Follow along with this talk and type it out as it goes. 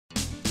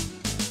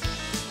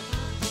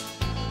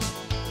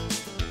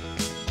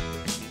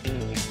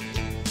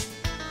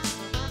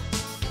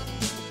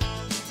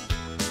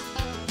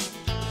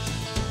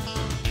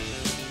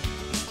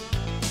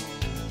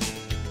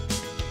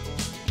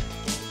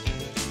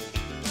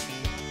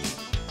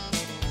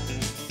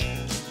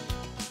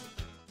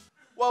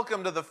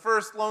Welcome to the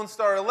first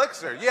Lonestar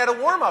Elixir. You had a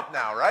warm-up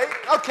now, right?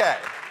 Okay.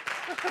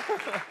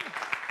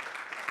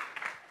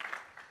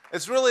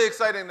 It's really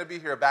exciting to be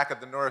here back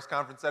at the Norris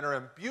Conference Center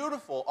in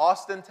beautiful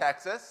Austin,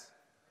 Texas.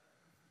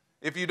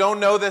 If you don't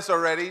know this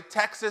already,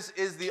 Texas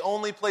is the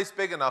only place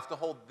big enough to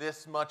hold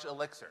this much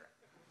Elixir.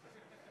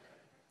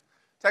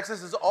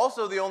 Texas is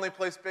also the only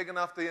place big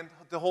enough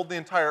to hold the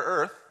entire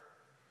Earth.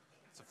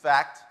 It's a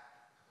fact.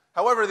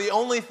 However, the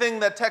only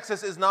thing that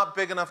Texas is not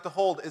big enough to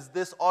hold is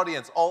this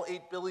audience, all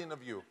 8 billion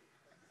of you.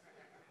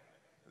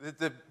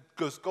 It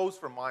goes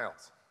for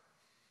miles.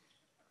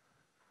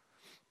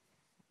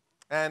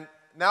 And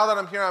now that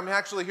I'm here, I'm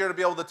actually here to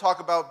be able to talk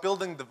about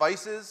building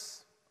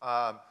devices.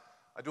 I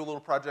do a little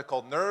project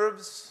called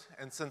Nerves,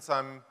 and since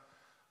I'm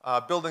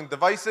building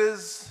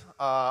devices,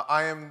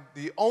 I am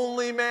the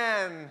only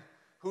man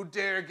who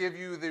dare give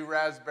you the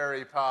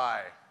Raspberry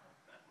Pi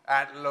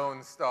at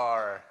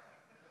Lonestar.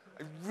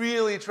 I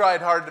really tried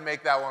hard to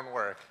make that one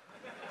work.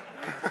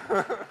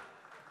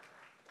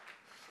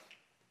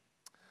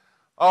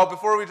 Oh,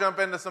 before we jump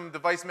into some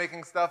device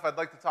making stuff, I'd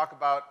like to talk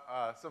about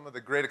some of the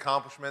great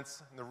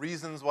accomplishments and the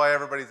reasons why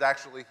everybody's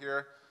actually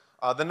here.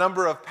 The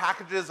number of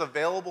packages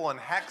available in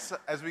Hex,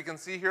 as we can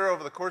see here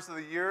over the course of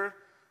the year,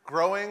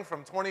 growing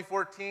from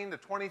 2014 to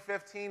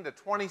 2015 to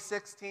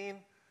 2016.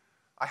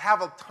 I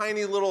have a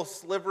tiny little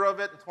sliver of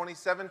it in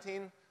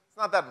 2017. It's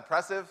not that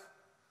impressive.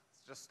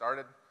 It's just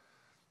started.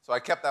 So I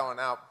kept that one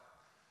out.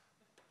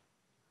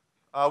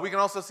 We can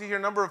also see here a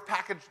number of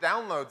package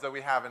downloads that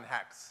we have in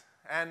Hex.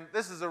 And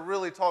this is a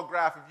really tall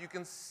graph. If you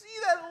can see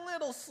that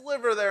little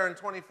sliver there in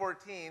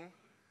 2014,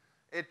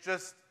 it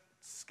just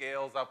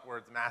scales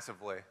upwards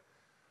massively.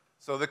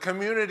 So the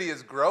community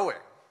is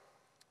growing.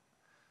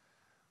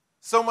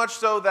 So much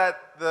so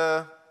that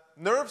the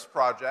Nerves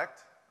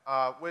project,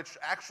 which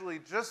actually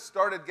just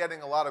started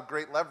getting a lot of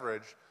great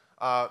leverage,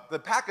 the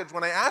package,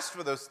 when I asked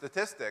for those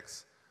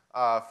statistics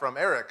from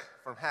Eric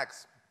from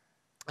Hex,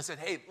 I said,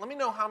 hey, let me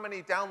know how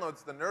many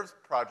downloads the Nerves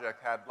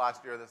project had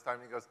last year at this time.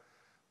 And he goes,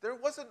 there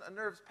wasn't a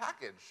Nerves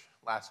package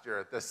last year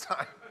at this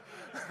time.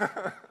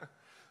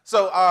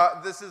 So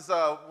this is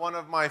one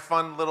of my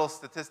fun little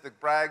statistic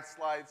brag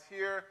slides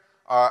here.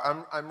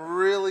 I'm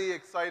really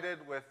excited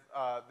with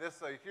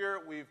this here.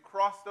 We've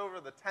crossed over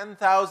the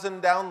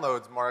 10,000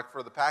 downloads mark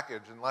for the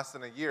package in less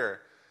than a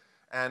year.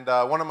 And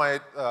one of my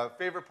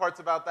favorite parts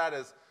about that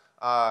is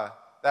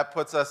that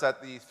puts us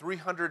at the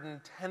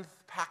 310th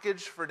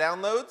package for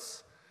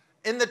downloads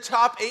in the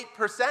top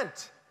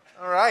 8%.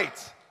 All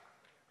right.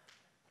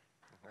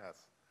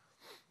 Yes.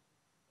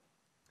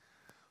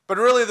 But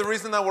really the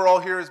reason that we're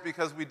all here is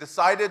because we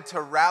decided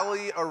to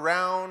rally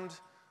around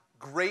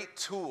great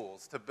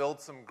tools to build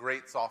some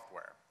great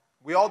software.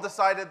 We all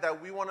decided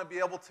that we want to be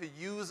able to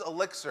use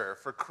Elixir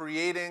for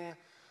creating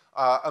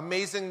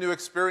amazing new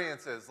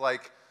experiences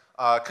like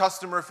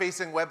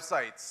customer-facing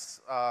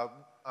websites,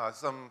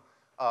 some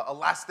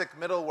elastic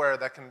middleware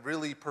that can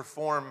really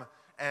perform,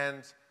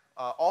 and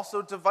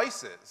also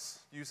devices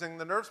using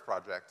the Nerves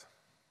project.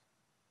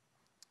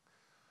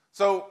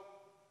 So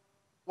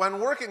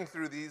when working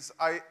through these,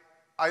 I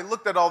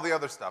looked at all the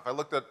other stuff.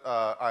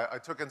 I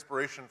took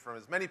inspiration from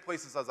as many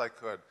places as I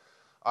could,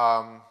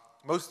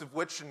 most of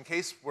which, in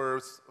case,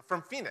 were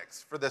from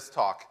Phoenix for this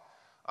talk.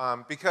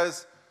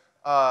 Because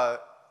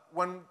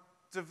when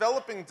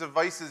developing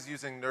devices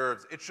using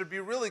Nerves, it should be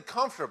really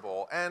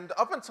comfortable. And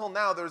up until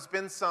now, there's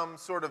been some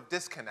sort of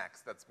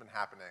disconnects that's been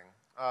happening.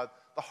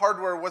 The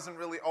hardware wasn't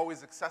really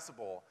always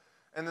accessible.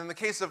 And in the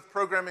case of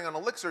programming on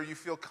Elixir, you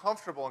feel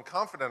comfortable and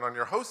confident on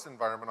your host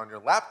environment, on your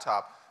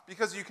laptop,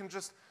 because you can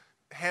just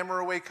hammer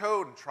away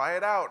code and try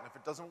it out. And if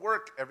it doesn't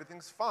work,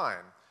 everything's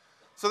fine.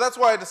 So that's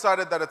why I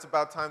decided that it's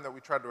about time that we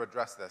tried to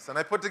address this. And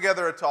I put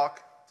together a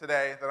talk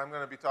today that I'm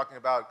going to be talking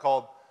about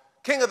called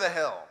King of the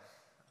Hill,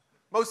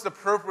 most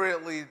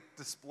appropriately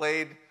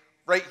displayed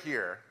right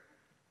here.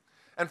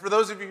 And for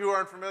those of you who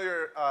aren't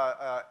familiar,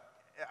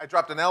 I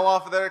dropped an L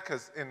off of there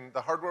because in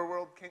the hardware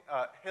world,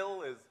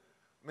 Hill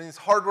means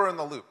hardware in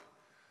the loop.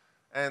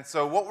 And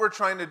so what we're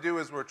trying to do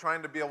is we're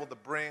trying to be able to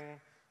bring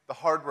the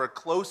hardware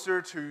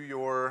closer to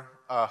your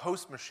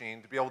host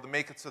machine to be able to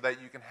make it so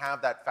that you can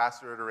have that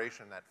faster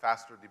iteration, that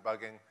faster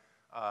debugging,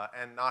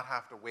 and not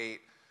have to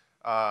wait,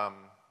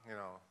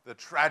 the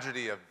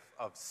tragedy of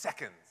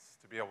seconds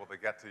to be able to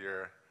get to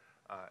your,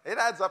 it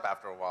adds up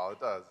after a while, it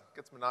does. It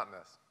gets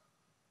monotonous.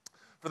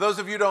 For those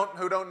of you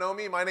who don't know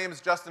me, my name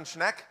is Justin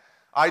Schneck.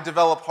 I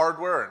develop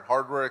hardware and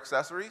hardware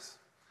accessories.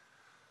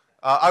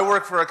 I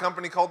work for a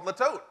company called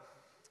Latote.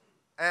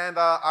 And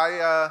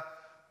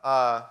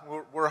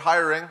we're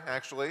hiring,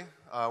 actually.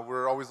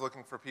 We're always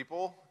looking for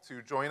people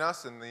to join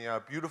us in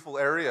the beautiful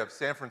area of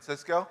San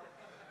Francisco.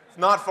 It's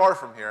not far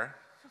from here.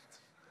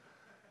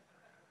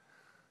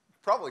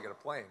 Probably get a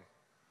plane.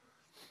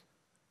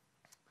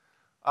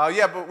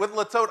 Yeah, but with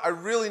Latote, I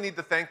really need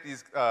to thank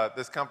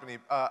this company.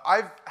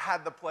 I've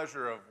had the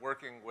pleasure of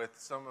working with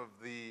some of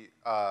the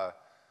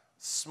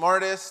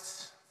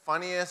smartest,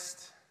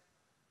 funniest,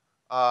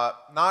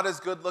 not as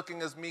good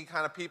looking as me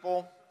kind of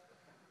people.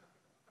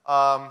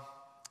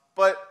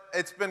 But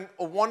it's been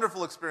a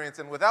wonderful experience,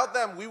 and without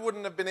them, we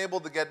wouldn't have been able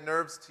to get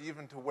nerves to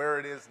even to where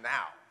it is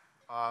now.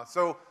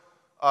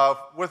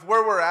 With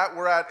where we're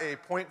at a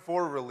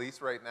 0.4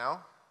 release right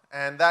now,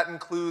 and that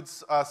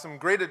includes some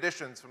great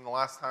additions from the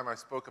last time I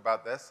spoke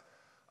about this.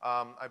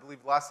 I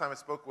believe last time I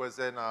spoke was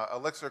in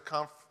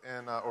ElixirConf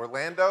in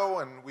Orlando,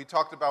 and we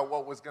talked about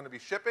what was going to be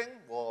shipping.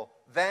 Well,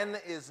 then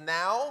is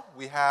now.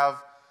 We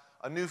have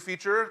a new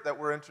feature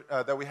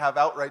that we have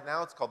out right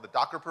now. It's called the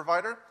Docker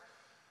Provider.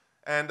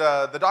 And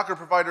the Docker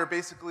Provider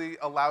basically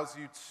allows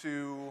you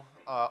to,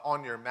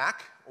 on your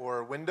Mac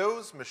or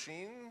Windows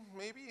machine,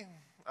 maybe,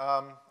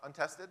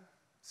 untested,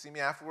 see me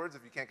afterwards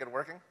if you can't get it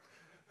working.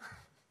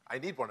 I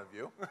need one of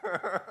you.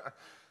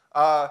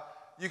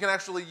 You can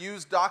actually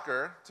use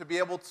Docker to be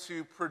able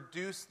to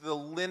produce the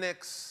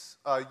Linux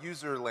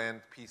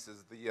userland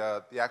pieces,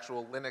 the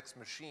actual Linux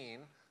machine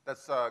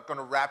that's going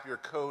to wrap your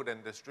code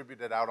and distribute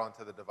it out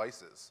onto the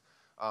devices.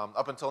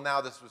 Up until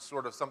now, this was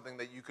sort of something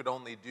that you could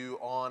only do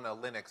on a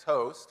Linux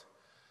host.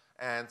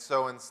 And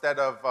so instead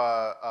of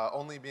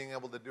only being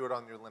able to do it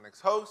on your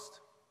Linux host,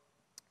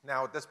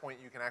 now at this point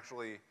you can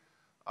actually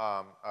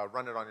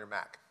run it on your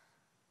Mac.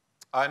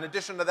 In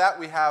addition to that,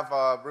 we have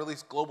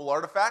released global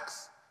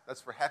artifacts. That's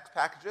for hex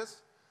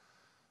packages.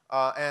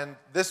 And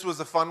this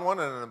was a fun one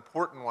and an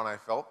important one, I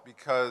felt,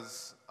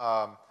 because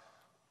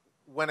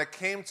when it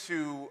came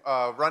to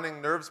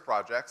running nerves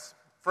projects,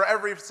 for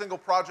every single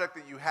project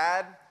that you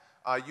have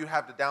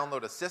to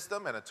download a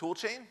system and a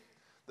toolchain.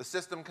 The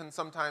system can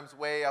sometimes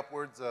weigh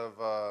upwards of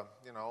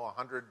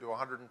 100 to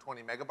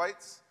 120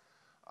 megabytes.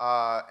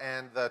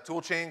 And the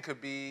toolchain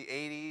could be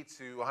 80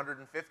 to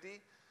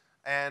 150.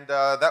 And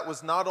that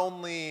was not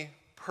only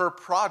per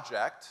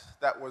project,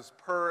 that was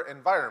per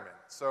environment.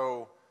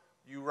 So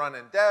you run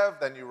in dev,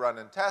 then you run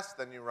in test,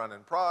 then you run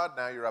in prod.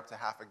 Now you're up to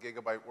half a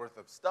gigabyte worth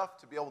of stuff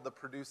to be able to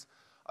produce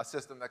a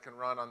system that can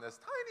run on this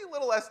tiny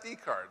little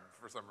SD card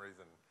for some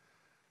reason.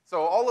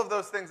 So all of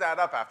those things add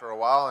up after a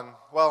while, and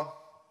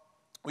well,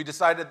 we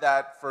decided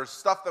that for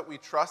stuff that we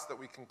trust that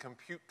we can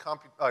compute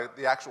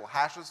the actual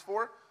hashes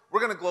for, we're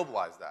going to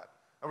globalize that.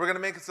 And we're going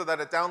to make it so that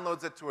it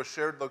downloads it to a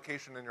shared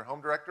location in your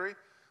home directory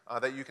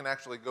that you can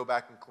actually go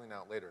back and clean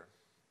out later.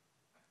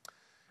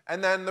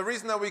 And then the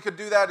reason that we could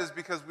do that is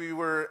because we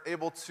were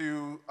able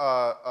to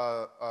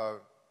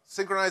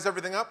synchronize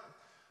everything up.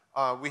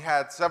 We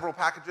had several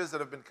packages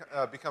that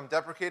have become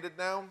deprecated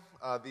now.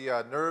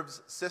 The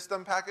nerves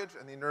system package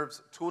and the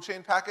nerves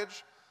toolchain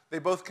package, they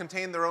both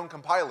contain their own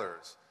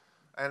compilers.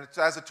 And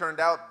as it turned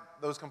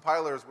out, those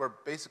compilers were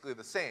basically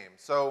the same.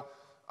 So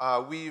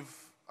we've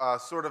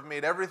sort of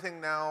made everything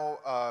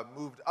now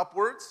moved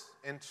upwards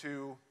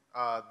into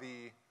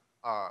the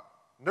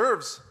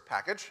nerves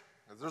package.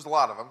 There's a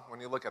lot of them when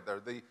you look at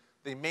there.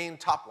 The main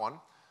top one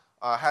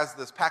has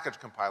this package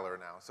compiler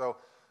now. So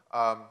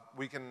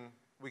we can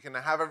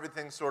have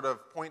everything sort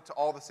of point to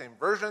all the same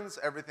versions,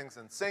 everything's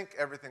in sync,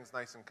 everything's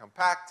nice and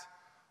compact,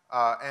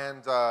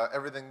 and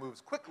everything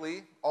moves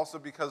quickly, also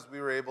because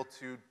we were able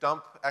to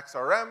dump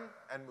XRM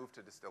and move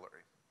to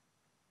distillery.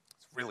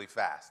 It's really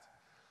fast.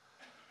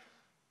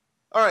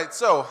 All right,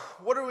 so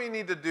what do we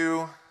need to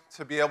do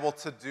to be able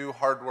to do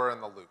hardware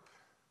in the loop?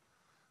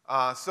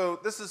 So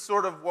this is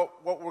sort of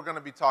what we're going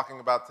to be talking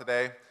about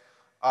today.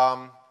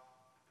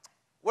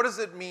 What does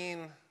it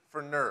mean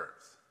for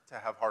nerves to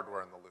have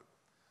hardware in the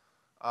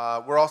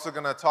loop? We're also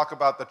going to talk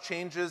about the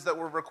changes that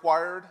were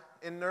required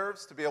in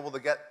nerves to be able to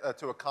get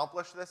to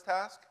accomplish this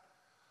task.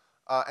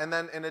 And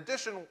then in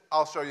addition,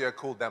 I'll show you a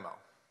cool demo.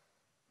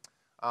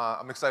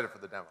 I'm excited for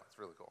the demo. It's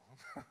really cool.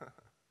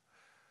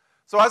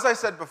 So as I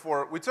said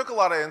before, we took a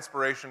lot of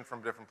inspiration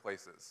from different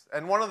places.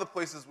 And one of the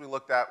places we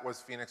looked at was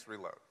Phoenix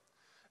Reload.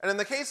 And in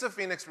the case of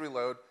Phoenix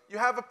Reload, you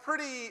have a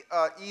pretty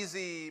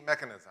easy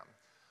mechanism.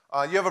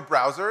 You have a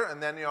browser,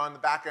 and then on the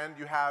back end,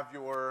 you have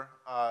your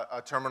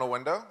terminal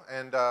window.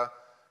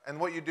 And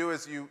what you do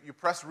is you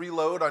press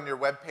reload on your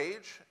web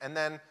page, and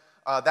then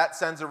that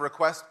sends a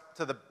request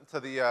to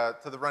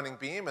the running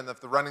beam. And if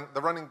the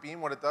running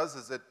beam, what it does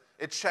is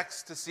it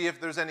checks to see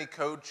if there's any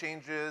code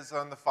changes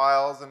on the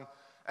files,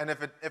 and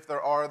if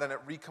there are, then it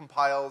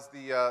recompiles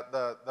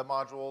the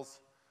modules.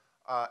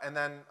 And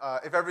then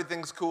if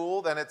everything's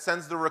cool, then it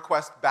sends the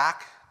request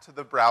back to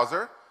the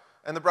browser.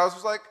 And the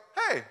browser's like,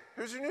 hey,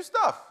 here's your new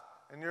stuff.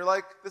 And you're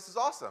like, this is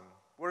awesome.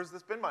 Where's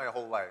this been my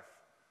whole life?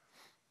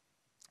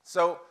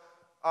 So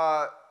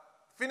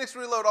Phoenix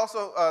Reload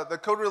also, the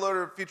code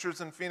reloader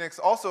features in Phoenix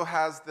also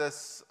has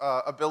this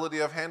ability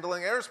of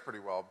handling errors pretty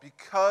well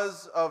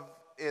because of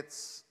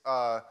its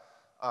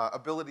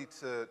ability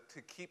to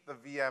keep the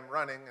VM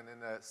running and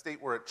in a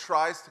state where it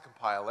tries to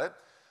compile it.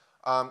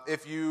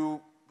 If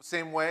you,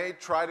 same way,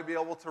 try to be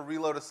able to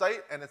reload a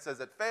site and it says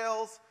it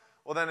fails,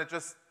 well then it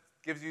just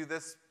gives you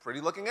this pretty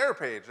looking error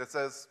page that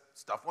says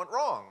stuff went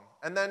wrong.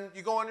 And then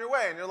you go on your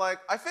way and you're like,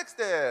 I fixed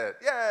it,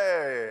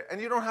 yay! And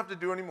you don't have to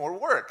do any more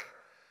work.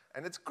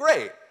 And it's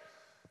great.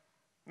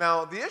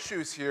 Now, the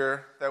issues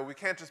here that we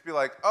can't just be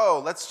like,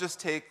 oh, let's just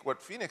take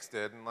what Phoenix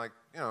did and like,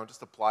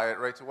 just apply it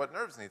right to what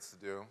nerves needs to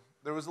do.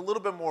 There was a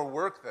little bit more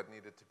work that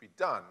needed to be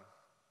done.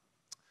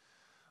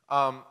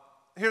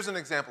 Here's an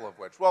example of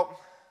which. Well,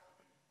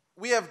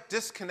 we have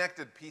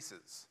disconnected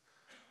pieces.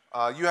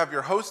 You have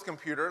your host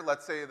computer.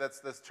 Let's say that's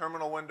this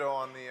terminal window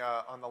on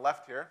the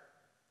left here.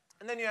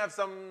 And then you have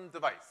some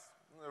device,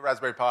 the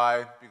Raspberry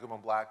Pi,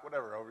 BeagleBone Black,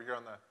 whatever, over here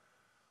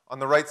on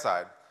the right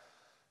side.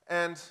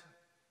 And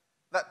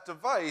that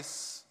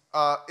device,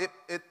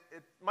 it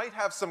might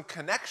have some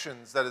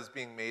connections that is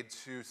being made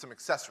to some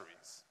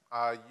accessories.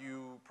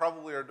 You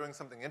probably are doing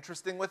something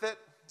interesting with it,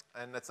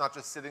 and it's not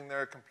just sitting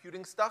there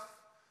computing stuff,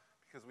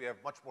 because we have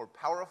much more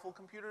powerful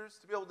computers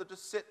to be able to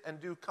just sit and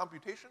do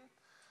computation.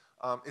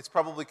 It's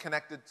probably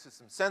connected to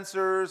some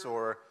sensors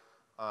or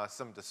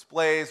some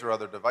displays or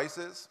other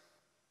devices.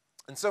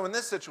 And so in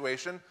this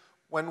situation,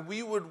 when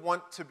we would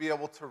want to be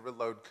able to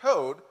reload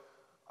code,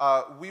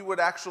 we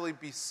would actually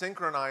be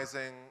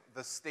synchronizing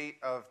the state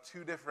of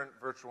two different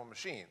virtual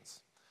machines.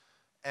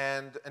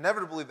 And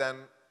inevitably then,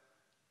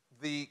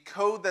 the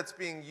code that's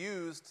being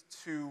used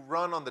to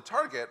run on the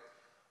target,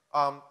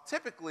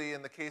 typically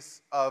in the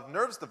case of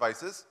nerves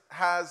devices,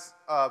 has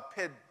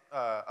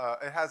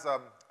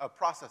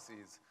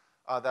processes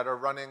that are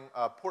running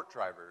port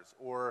drivers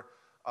or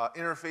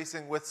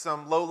interfacing with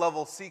some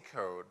low-level C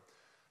code.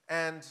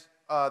 And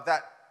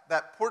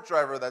that port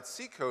driver, that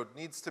C code,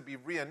 needs to be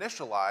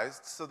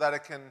reinitialized so that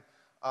it can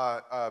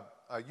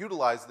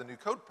utilize the new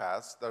code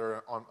paths that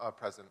are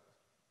present.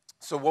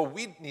 So what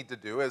we need to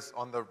do is,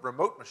 on the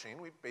remote machine,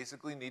 we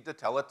basically need to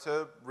tell it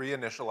to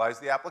reinitialize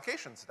the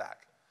application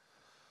stack.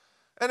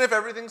 And if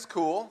everything's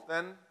cool,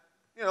 then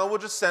we'll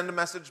just send a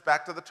message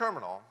back to the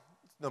terminal.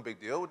 It's no big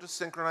deal. We'll just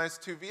synchronize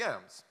two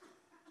VMs.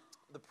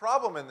 The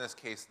problem in this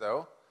case,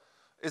 though,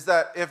 is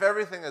that if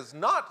everything is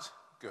not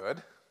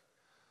good,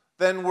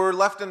 then we're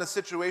left in a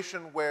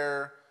situation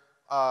where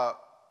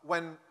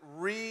when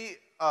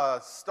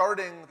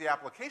restarting the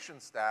application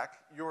stack,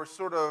 you're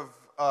sort of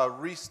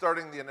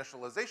restarting the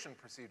initialization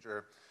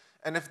procedure.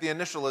 And if the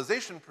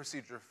initialization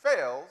procedure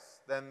fails,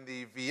 then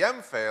the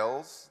VM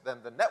fails, then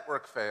the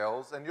network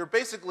fails, and you're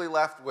basically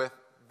left with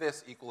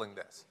this equaling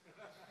this.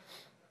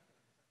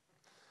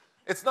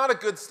 It's not a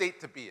good state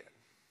to be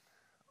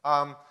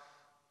in.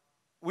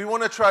 We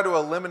want to try to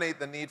eliminate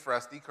the need for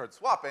SD card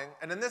swapping,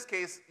 and in this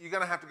case, you're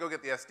going to have to go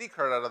get the SD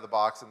card out of the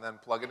box and then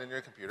plug it in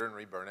your computer and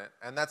reburn it.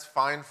 And that's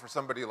fine for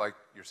somebody like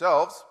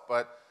yourselves,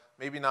 but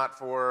maybe not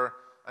for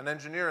an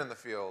engineer in the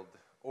field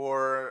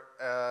or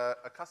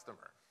a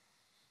customer.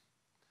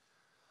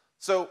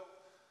 So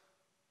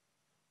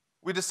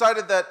we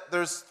decided that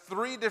there's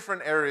 3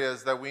 different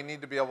areas that we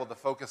need to be able to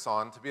focus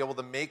on to be able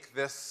to make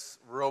this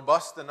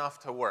robust enough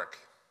to work.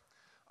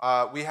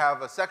 We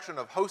have a section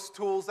of host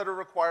tools that are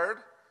required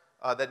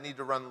that need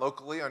to run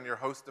locally on your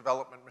host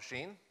development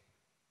machine.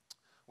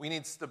 We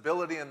need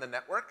stability in the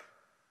network,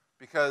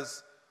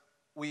 because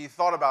we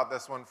thought about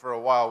this one for a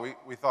while.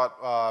 We thought,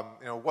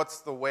 what's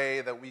the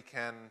way that we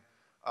can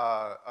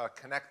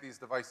connect these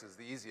devices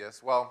the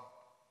easiest? Well,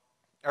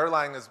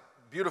 Erlang is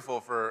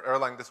beautiful for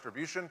Erlang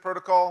distribution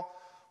protocol.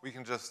 We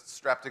can just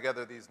strap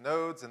together these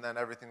nodes, and then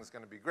everything's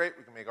going to be great.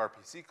 We can make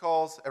RPC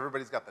calls.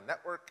 Everybody's got the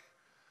network.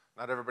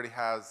 Not everybody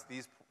has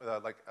these,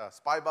 like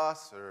SPY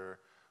bus or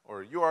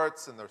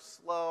UARTs, and they're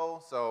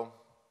slow. So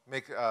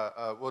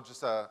we'll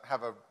just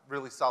have a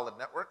really solid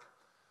network.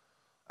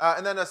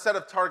 And then a set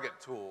of target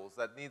tools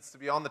that needs to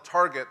be on the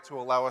target to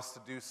allow us to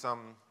do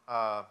some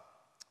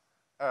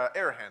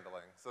error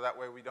handling, so that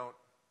way we don't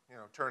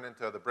turn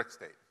into the brick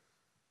state.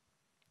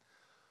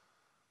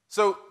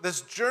 So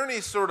this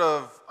journey sort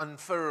of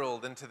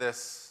unfurled into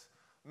this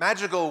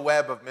magical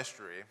web of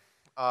mystery.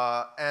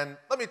 And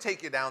let me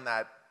take you down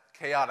that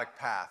chaotic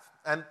path.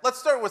 And let's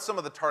start with some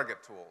of the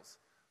target tools,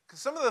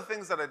 because some of the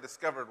things that I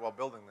discovered while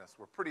building this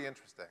were pretty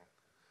interesting.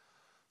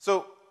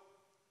 So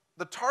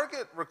the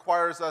target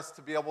requires us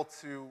to be able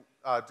to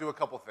do a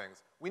couple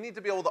things. We need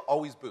to be able to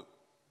always boot.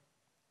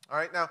 All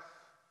right, now,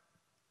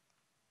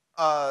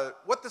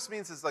 what this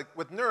means is, like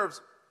with nerves,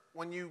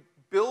 when you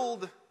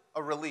build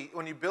a release,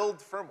 when you build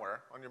firmware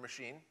on your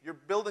machine, you're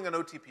building an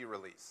OTP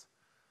release.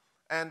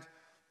 And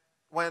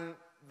when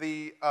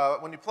you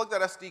plug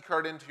that SD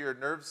card into your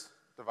nerves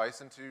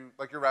device, into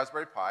like your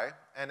Raspberry Pi,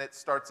 and it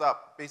starts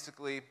up,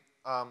 basically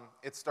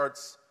it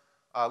starts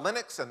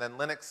Linux, and then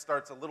Linux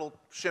starts a little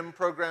shim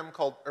program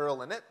called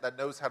ExUnit that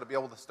knows how to be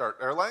able to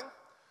start Erlang.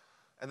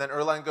 And then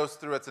Erlang goes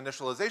through its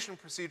initialization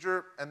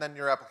procedure, and then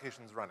your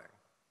application's running.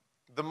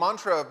 The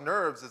mantra of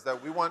nerves is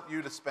that we want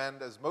you to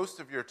spend as most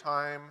of your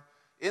time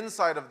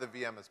inside of the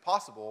VM as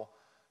possible,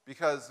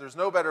 because there's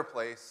no better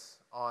place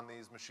on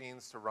these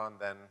machines to run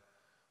than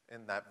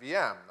in that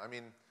VM. I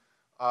mean,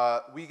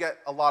 we get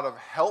a lot of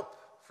help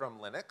from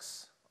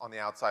Linux on the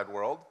outside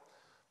world,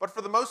 but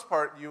for the most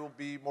part, you'll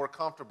be more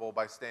comfortable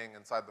by staying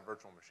inside the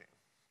virtual machine.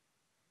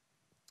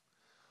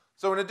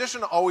 So in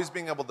addition to always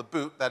being able to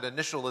boot, that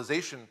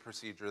initialization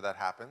procedure that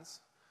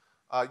happens,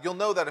 you'll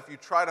know that if you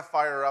try to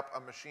fire up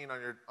a machine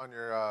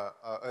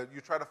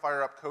you try to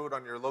fire up code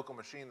on your local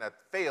machine that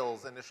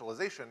fails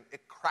initialization,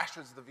 it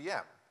crashes the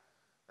VM.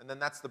 And then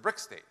that's the brick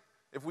state.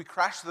 If we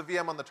crash the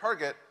VM on the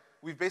target,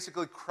 we've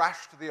basically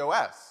crashed the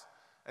OS.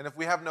 And if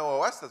we have no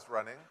OS that's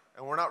running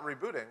and we're not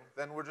rebooting,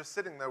 then we're just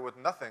sitting there with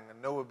nothing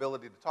and no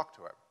ability to talk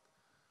to it.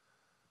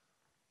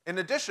 In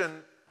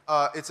addition,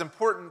 it's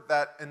important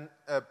that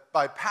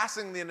by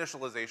passing the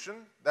initialization,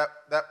 that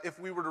if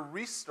we were to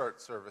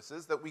restart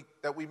services,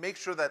 that we make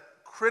sure that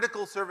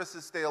critical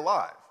services stay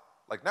alive,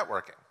 like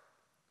networking.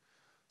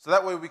 So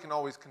that way we can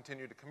always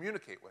continue to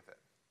communicate with it.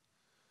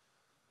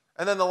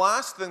 And then the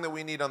last thing that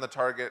we need on the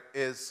target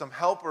is some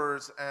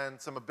helpers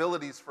and some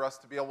abilities for us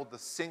to be able to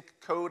sync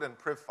code and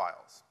priv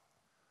files.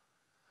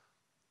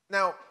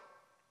 Now,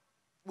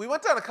 we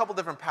went down a couple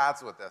different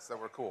paths with this that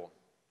were cool.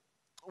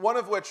 One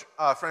of which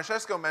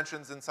Francesco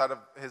mentions inside of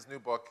his new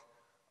book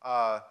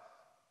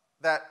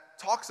that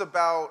talks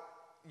about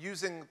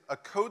using a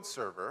code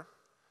server.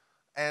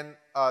 And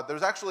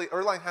there's actually,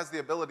 Erlang has the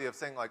ability of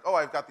saying like, oh,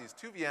 I've got these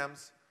 2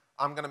 VMs.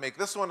 I'm going to make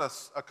this one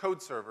a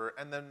code server,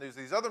 and then there's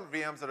these other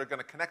VMs that are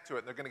going to connect to it,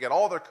 and they're going to get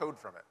all their code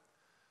from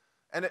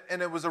it.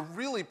 And it was a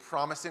really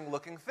promising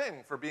looking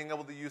thing for being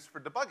able to use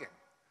for debugging.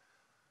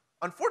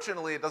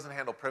 Unfortunately, it doesn't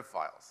handle priv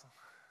files.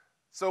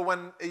 So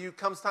when it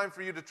comes time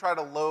for you to try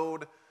to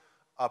load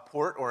a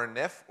port or a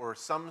NIF or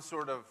some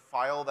sort of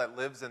file that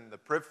lives in the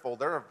priv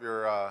folder of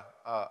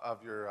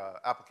your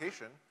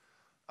application,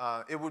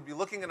 it would be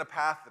looking in a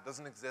path that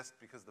doesn't exist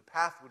because the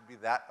path would be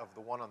that of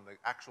the one on the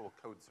actual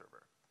code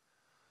server.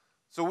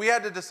 So we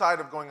had to decide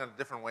of going a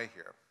different way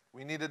here.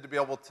 We needed to be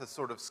able to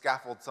sort of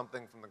scaffold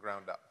something from the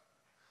ground up.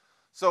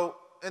 So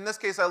in this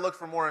case, I looked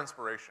for more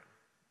inspiration.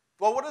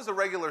 Well, what does a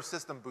regular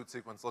system boot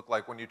sequence look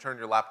like when you turn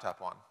your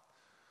laptop on?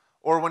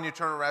 Or when you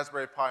turn a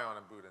Raspberry Pi on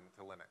and boot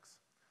into Linux?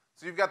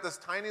 So you've got this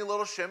tiny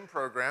little shim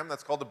program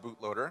that's called a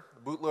bootloader.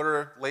 The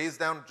bootloader lays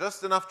down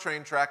just enough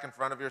train track in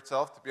front of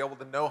yourself to be able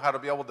to know how to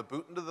be able to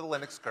boot into the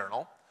Linux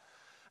kernel.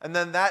 And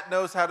then that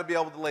knows how to be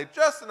able to lay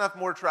just enough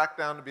more track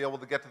down to be able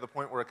to get to the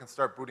point where it can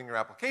start booting your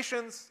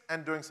applications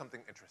and doing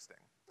something interesting.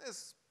 This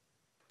is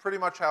pretty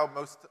much how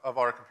most of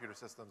our computer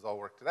systems all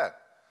work today.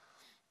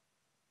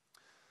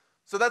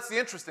 So that's the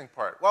interesting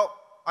part. Well,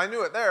 I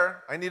knew it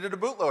there. I needed a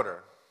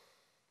bootloader.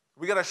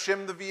 We got to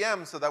shim the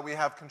VM so that we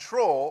have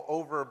control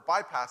over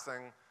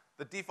bypassing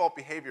the default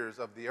behaviors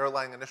of the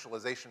Erlang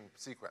initialization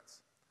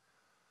sequence.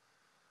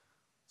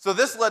 So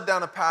this led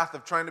down a path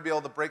of trying to be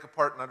able to break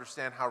apart and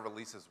understand how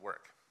releases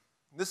work.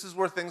 This is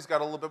where things got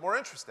a little bit more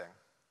interesting.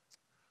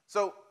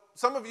 So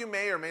some of you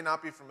may or may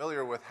not be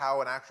familiar with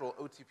how an actual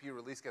OTP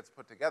release gets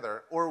put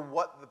together or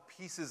what the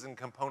pieces and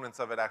components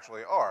of it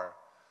actually are.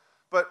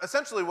 But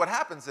essentially what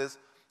happens is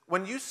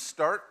when you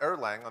start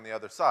Erlang on the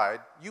other side,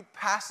 you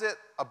pass it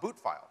a boot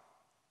file.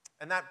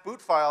 And that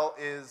boot file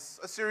is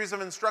a series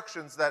of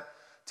instructions that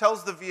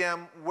tells the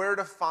VM where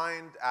to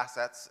find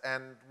assets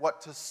and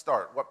what to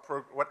start,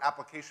 what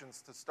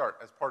applications to start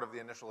as part of the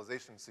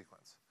initialization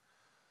sequence.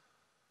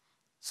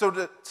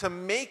 So to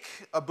make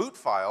a boot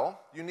file,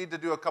 you need to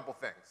do a couple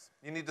things.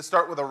 You need to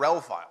start with a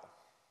rel file.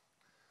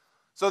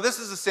 So this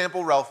is a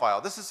sample rel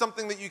file. This is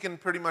something that you can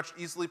pretty much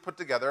easily put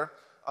together.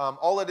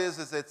 All it is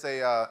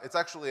it's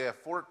actually a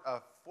four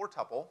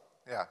tuple.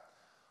 Yeah.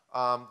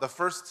 The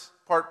first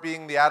part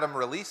being the atom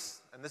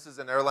release, and this is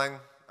an Erlang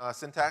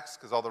syntax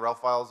because all the rel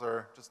files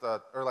are just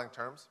Erlang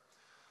terms.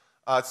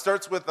 It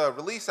starts with a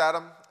release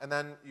atom, and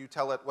then you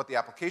tell it what the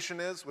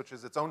application is, which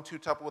is its own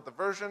 2-tuple with the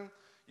version.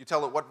 You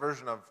tell it what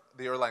version of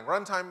the Erlang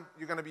runtime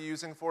you're going to be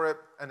using for it,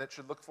 and it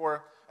should look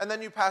for. And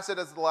then you pass it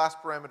as the last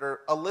parameter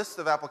a list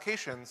of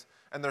applications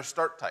and their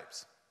start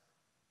types.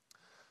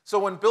 So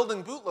when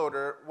building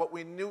bootloader, what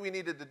we knew we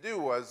needed to do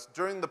was,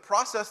 during the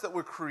process that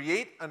would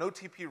create an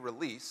OTP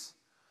release,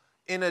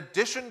 in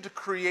addition to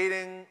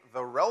creating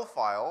the rel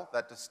file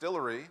that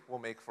Distillery will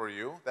make for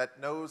you that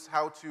knows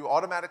how to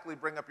automatically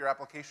bring up your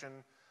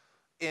application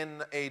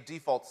in a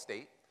default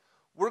state,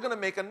 we're going to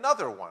make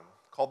another one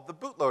called the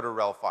bootloader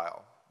rel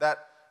file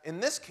that,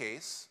 in this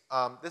case,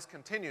 this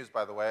continues,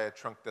 by the way. I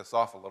trunked this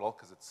off a little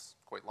because it's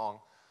quite long.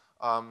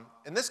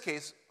 In this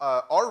case,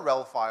 our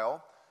rel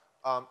file,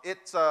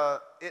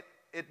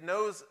 it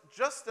knows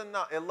just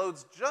enough, it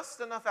loads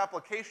just enough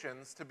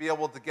applications to be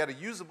able to get a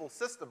usable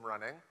system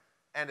running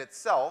and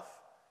itself,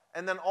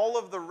 and then all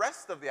of the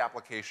rest of the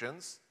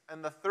applications,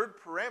 and the third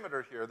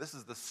parameter here, this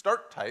is the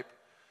start type,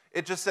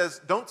 it just says,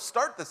 don't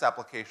start this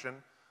application,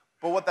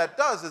 but what that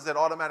does is it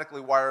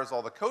automatically wires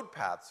all the code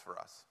paths for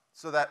us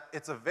so that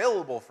it's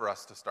available for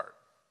us to start.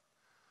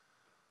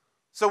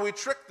 So we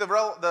tricked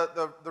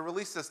the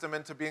release system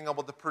into being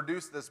able to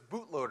produce this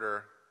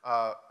bootloader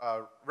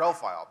rel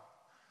file.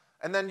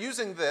 And then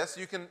using this,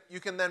 you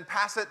can then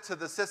pass it to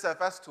the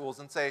sysfs tools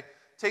and say,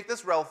 take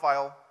this rel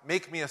file,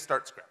 make me a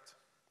start script.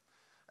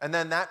 And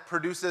then that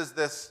produces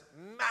this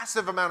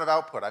massive amount of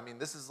output. I mean,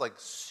 this is like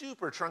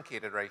super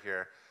truncated right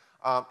here.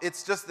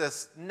 It's just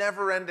this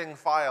never-ending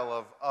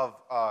file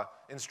of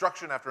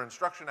instruction after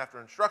instruction after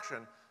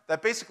instruction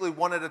that basically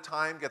one at a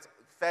time gets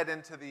fed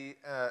into the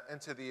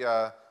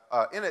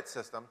init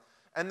system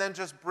and then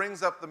just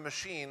brings up the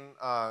machine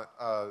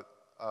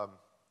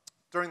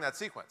during that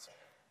sequence.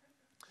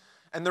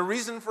 And the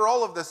reason for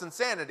all of this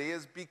insanity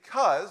is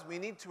because we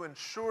need to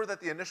ensure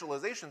that the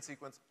initialization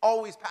sequence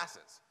always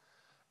passes.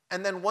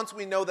 And then once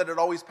we know that it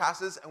always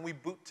passes and we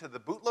boot to the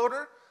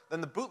bootloader,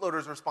 then the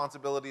bootloader's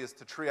responsibility is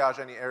to triage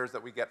any errors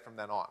that we get from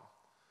then on.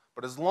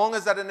 But as long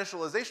as that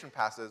initialization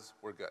passes,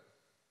 we're good.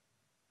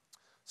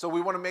 So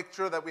we want to make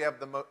sure that we have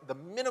the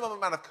minimum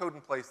amount of code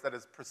in place that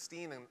is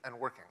pristine and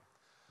working.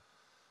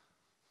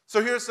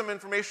 So here's some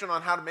information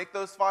on how to make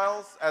those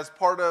files. As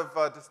part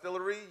of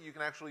Distillery, you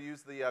can actually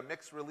use the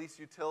mix release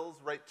utils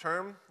right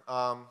term.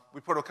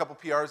 We put a couple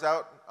PRs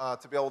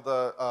out to be able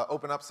to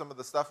open up some of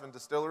the stuff in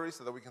Distillery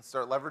so that we can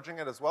start leveraging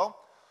it as well.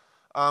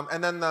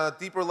 And then the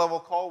deeper level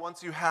call,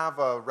 once you have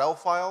a rel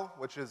file,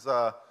 which is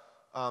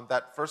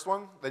that first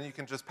one, then you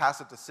can just pass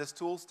it to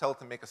systools, tell it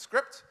to make a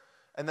script,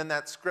 and then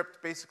that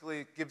script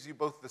basically gives you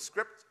both the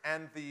script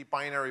and the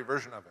binary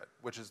version of it,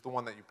 which is the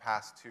one that you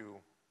pass to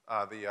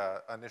the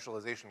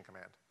initialization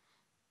command.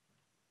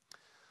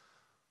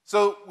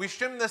 So we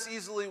shim this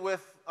easily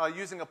with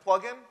using a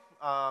plugin.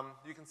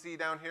 You can see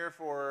down here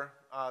for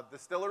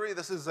Distillery,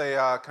 this is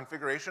a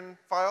configuration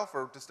file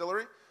for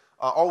Distillery.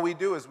 All we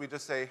do is we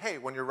just say, hey,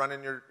 when you're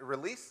running your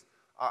release,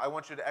 I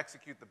want you to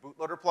execute the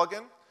bootloader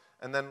plugin.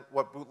 And then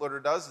what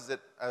bootloader does is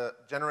it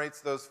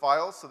generates those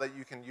files so that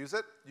you can use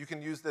it. You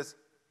can use this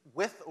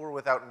with or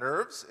without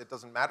nerves. It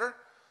doesn't matter.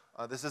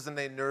 This isn't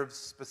a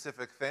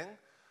nerves-specific thing.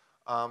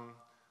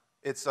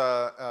 It's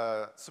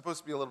supposed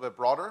to be a little bit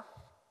broader.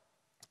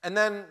 And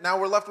then now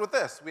we're left with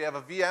this. We have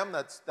a VM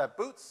that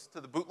boots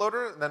to the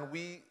bootloader, and then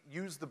we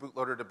use the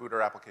bootloader to boot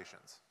our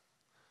applications.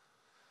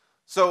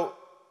 So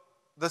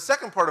the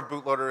second part of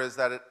bootloader is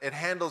that it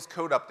handles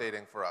code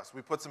updating for us.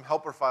 We put some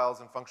helper files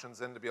and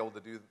functions in to be able to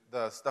do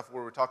the stuff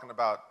where we're talking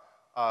about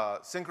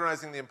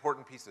synchronizing the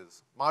important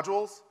pieces: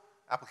 modules,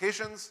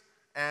 applications,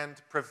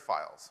 and priv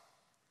files.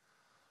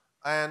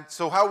 And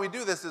so how we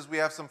do this is we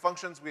have some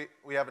functions.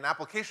 We have an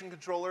application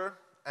controller,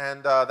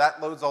 and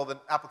that loads all the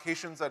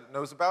applications that it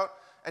knows about.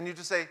 And you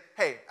just say,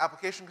 hey,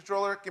 application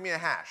controller, give me a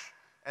hash.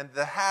 And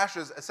the hash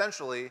is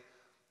essentially,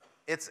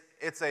 it's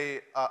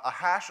a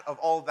hash of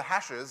all of the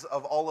hashes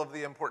of all of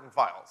the important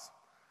files.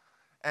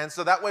 And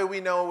so that way we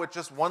know with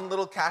just one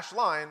little cache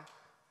line,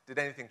 did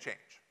anything change?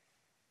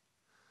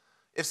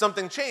 If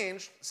something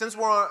changed, since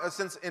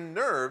in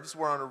nerves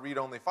we're on a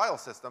read-only file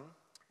system,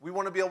 we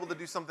want to be able to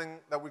do something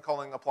that we're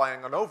calling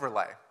applying an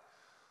overlay.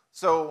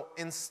 So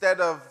instead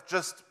of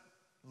just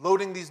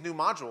loading these new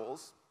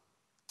modules,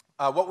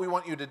 what we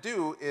want you to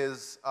do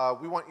is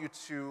we want you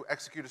to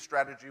execute a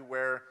strategy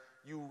where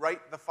you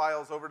write the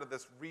files over to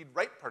this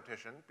read-write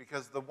partition,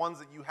 because the ones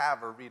that you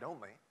have are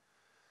read-only.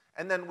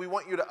 And then we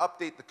want you to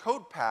update the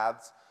code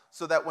paths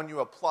so that when you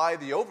apply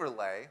the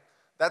overlay,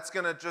 that's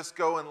going to just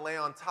go and lay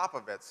on top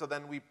of it. So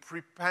then we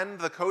prepend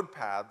the code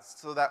paths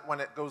so that when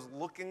it goes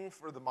looking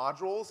for the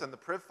modules and the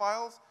priv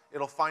files,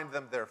 it'll find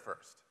them there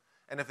first.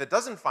 And if it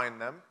doesn't find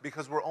them,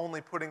 because we're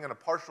only putting in a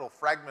partial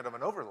fragment of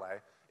an overlay,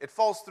 it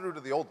falls through to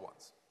the old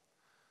ones.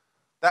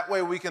 That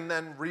way we can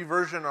then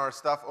reversion our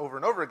stuff over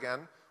and over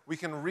again. We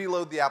can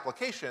reload the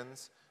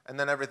applications, and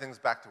then everything's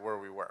back to where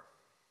we were.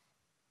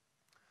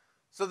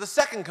 So the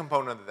second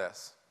component of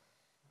this,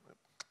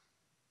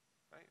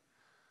 right?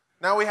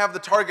 Now we have the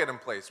target in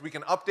place. We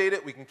can update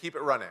it, we can keep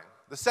it running.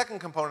 The second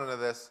component of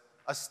this,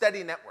 a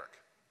steady network.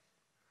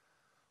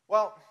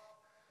 Well,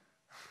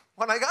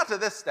 when I got to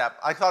this step,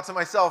 I thought to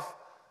myself,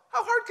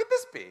 how hard could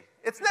this be?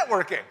 It's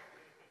networking.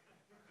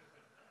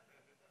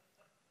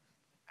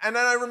 And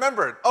then I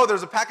remembered, oh,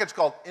 there's a package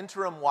called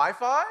interim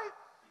Wi-Fi?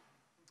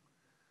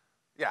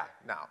 Yeah,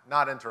 no,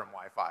 not interim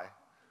Wi-Fi.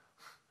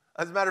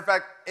 As a matter of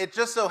fact, it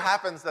just so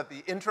happens that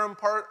the interim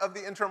part of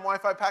the interim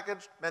Wi-Fi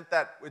package meant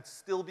that it's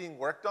still being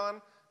worked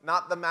on,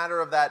 not the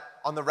matter of that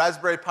on the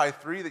Raspberry Pi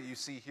 3 that you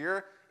see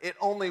here, it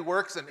only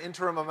works an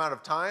interim amount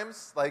of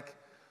times. Like,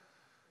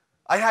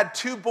 I had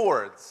two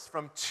boards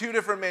from two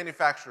different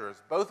manufacturers,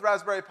 both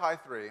Raspberry Pi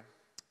 3,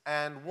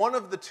 and one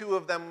of the two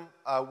of them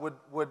would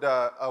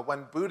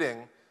when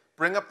booting,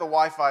 bring up the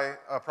Wi-Fi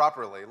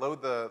properly,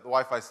 load the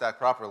Wi-Fi stack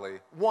properly,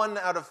 1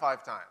 out of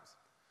 5 times.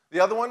 The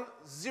other one,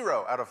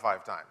 0 out of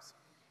 5 times.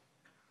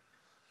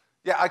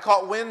 Yeah, I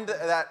caught wind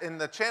that in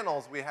the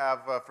channels we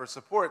have for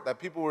support that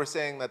people were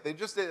saying that they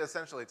just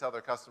essentially tell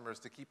their customers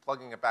to keep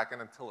plugging it back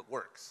in until it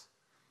works.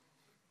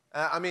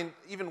 I mean,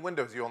 even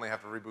Windows, you only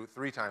have to reboot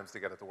 3 times to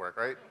get it to work,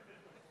 right?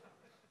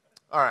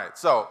 All right,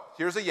 so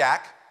here's a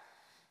Yak.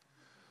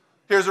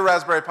 Here's a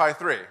Raspberry Pi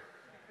 3.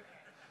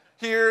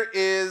 Here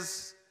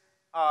is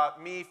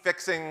me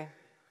fixing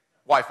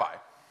Wi-Fi.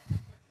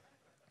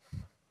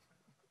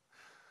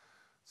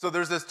 So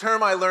there's this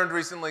term I learned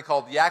recently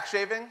called yak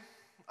shaving.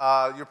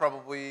 You're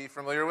probably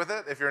familiar with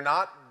it. If you're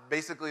not,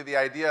 basically the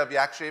idea of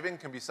yak shaving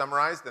can be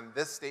summarized in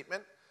this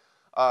statement.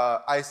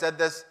 I said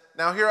this,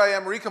 now here I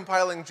am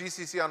recompiling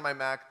GCC on my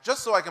Mac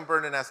just so I can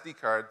burn an SD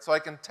card, so I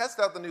can test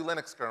out the new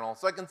Linux kernel,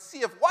 so I can see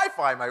if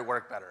Wi-Fi might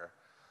work better.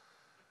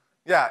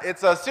 Yeah,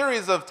 it's a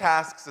series of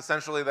tasks,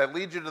 essentially, that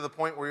lead you to the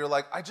point where you're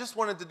like, I just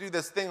wanted to do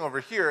this thing over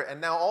here,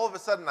 and now all of a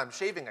sudden I'm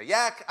shaving a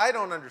yak. I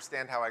don't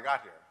understand how I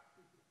got here.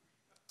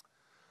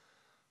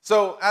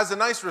 So as a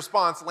nice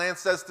response, Lance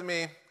says to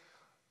me,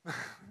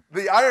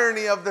 The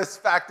irony of this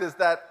fact is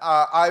that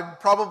I'm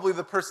probably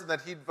the person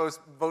that he'd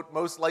vote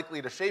most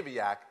likely to shave a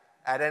yak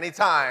at any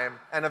time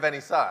and of any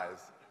size.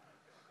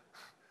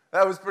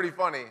 That was pretty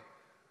funny.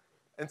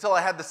 Until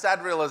I had the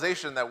sad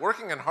realization that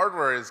working in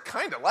hardware is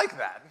kind of like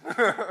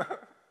that.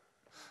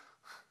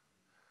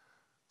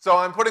 So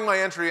I'm putting my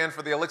entry in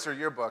for the Elixir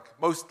yearbook,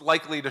 most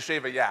likely to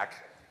shave a yak.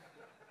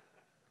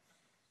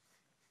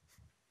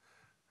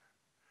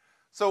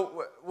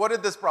 So what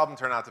did this problem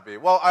turn out to be?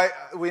 Well,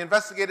 we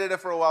investigated it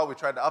for a while. We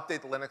tried to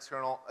update the Linux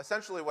kernel.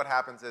 Essentially what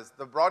happens is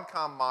the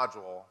Broadcom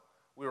module,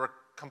 we were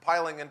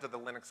compiling into the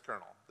Linux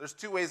kernel. There's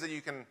two ways that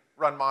you can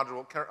run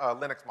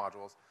Linux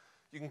modules.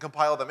 You can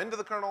compile them into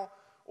the kernel,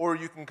 or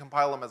you can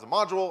compile them as a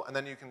module, and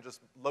then you can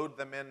just load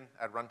them in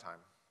at runtime.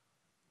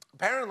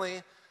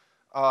 Apparently,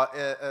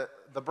 the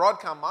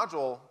Broadcom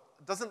module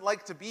doesn't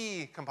like to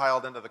be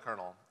compiled into the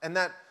kernel, and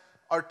that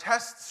our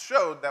tests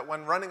showed that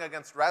when running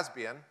against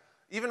Raspbian,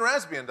 even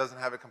Raspbian doesn't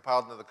have it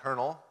compiled into the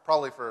kernel,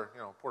 probably for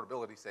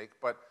portability's sake,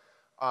 but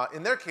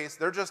in their case,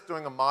 they're just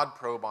doing a mod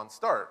probe on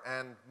start,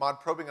 and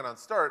mod probing it on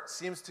start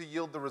seems to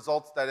yield the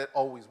results that it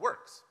always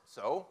works.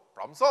 So,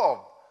 problem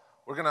solved.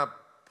 We're gonna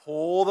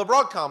pull the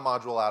Broadcom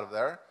module out of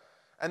there,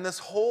 and this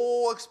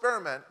whole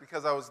experiment,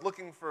 because I was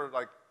looking for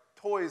like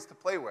toys to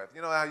play with.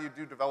 You know how you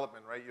do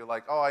development, right? You're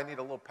like, oh, I need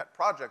a little pet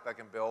project I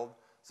can build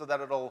so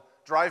that it'll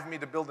drive me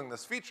to building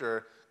this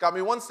feature. Got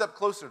me one step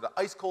closer to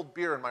ice cold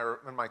beer in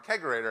my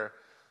kegerator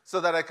so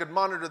that I could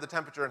monitor the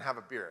temperature and have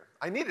a beer.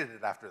 I needed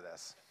it after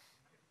this.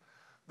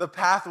 The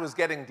path was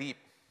getting deep.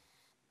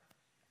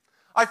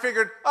 I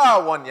figured,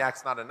 oh, one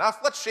yak's not enough.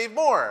 Let's shave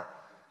more.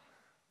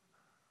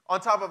 On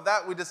top of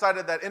that, we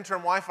decided that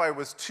interim Wi-Fi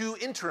was too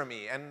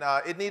interim-y, and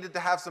it needed to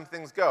have some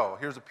things go.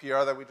 Here's a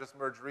PR that we just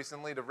merged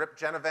recently to rip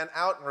genevent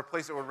out and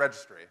replace it with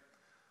registry.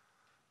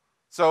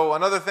 So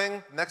another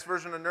thing, next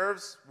version of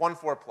nerves,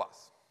 1.4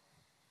 plus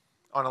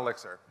on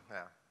Elixir.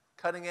 Yeah,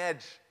 cutting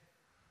edge.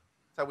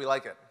 That's how we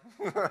like it.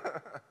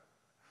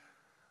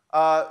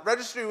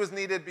 Registry was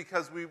needed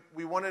because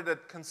we wanted a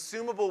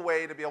consumable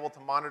way to be able to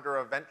monitor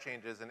event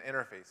changes in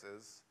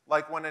interfaces,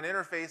 like when an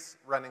interface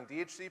running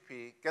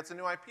DHCP gets a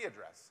new IP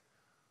address.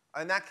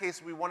 In that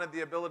case, we wanted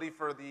the ability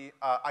for the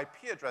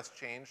IP address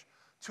change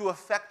to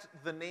affect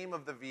the name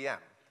of the VM.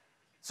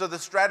 So the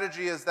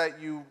strategy is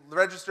that you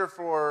register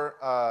for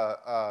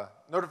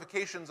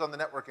notifications on the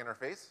network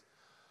interface.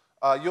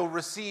 You'll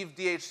receive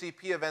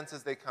DHCP events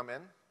as they come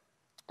in.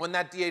 When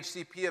that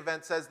DHCP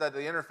event says that the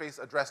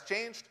interface address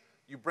changed,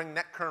 you bring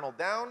net kernel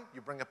down,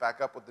 you bring it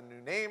back up with the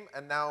new name,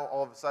 and now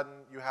all of a sudden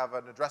you have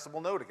an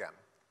addressable node again.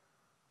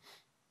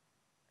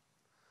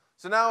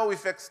 So now we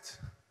fixed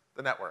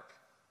the network.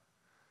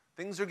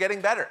 Things are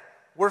getting better.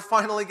 We're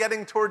finally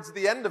getting towards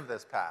the end of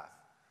this path.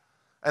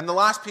 And the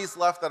last piece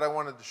left that I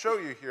wanted to show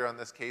you here on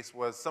this case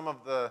was some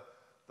of the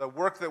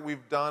work that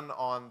we've done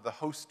on the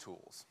host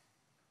tools.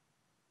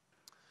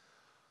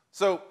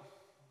 So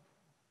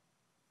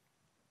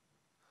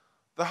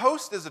the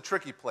host is a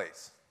tricky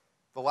place,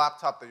 the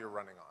laptop that you're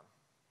running on.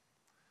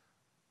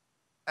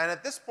 And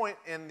at this point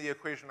in the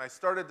equation, I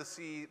started to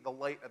see the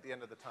light at the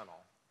end of the tunnel.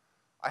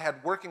 I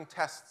had working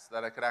tests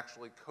that I could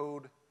actually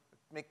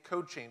make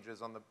code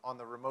changes on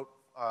the remote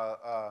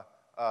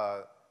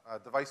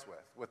device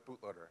with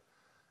bootloader.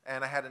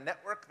 And I had a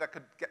network that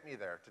could get me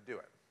there to do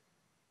it.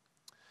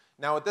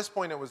 Now at this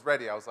point it was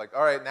ready. I was like,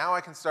 all right, now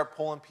I can start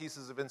pulling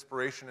pieces of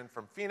inspiration in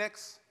from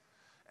Phoenix,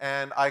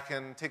 and I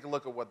can take a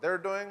look at what they're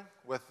doing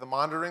with the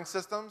monitoring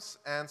systems,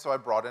 and so I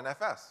brought in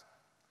FS.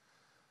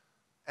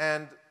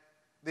 And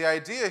the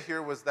idea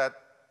here was that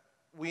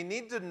we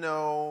need to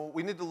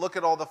look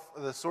at all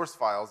the source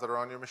files that are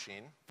on your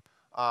machine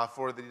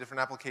for the different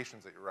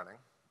applications that you're running,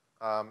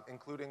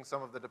 including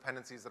some of the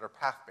dependencies that are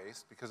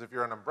path-based, because if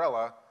you're an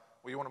umbrella,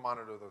 well, you want to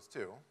monitor those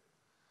too.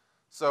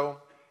 So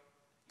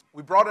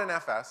we brought in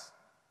FS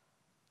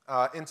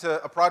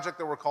into a project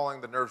that we're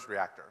calling the nerves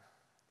reactor.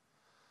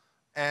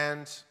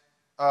 And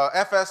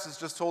FS is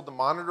just told to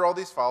monitor all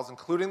these files,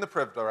 including the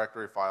priv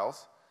directory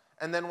files,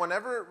 and then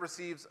whenever it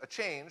receives a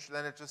change,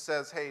 then it just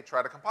says, hey,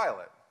 try to compile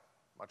it,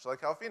 much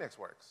like how Phoenix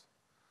works.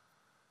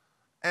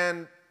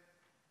 And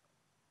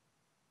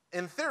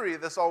in theory,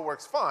 this all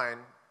works fine.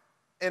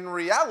 In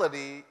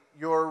reality,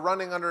 you're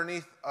running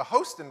underneath a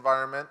host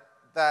environment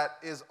that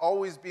is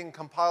always being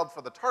compiled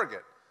for the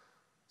target.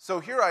 So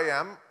here I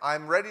am.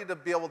 I'm ready to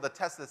be able to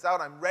test this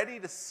out. I'm ready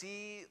to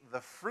see the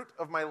fruit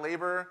of my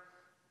labor.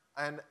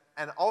 And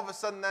all of a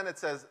sudden then it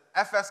says,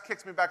 FS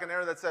kicks me back an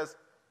error that says,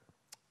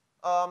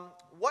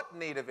 what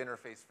native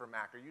interface for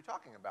Mac are you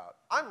talking about?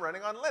 I'm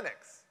running on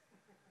Linux.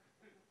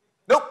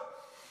 Nope,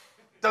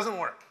 doesn't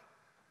work.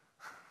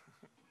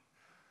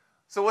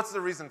 So what's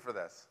the reason for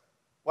this?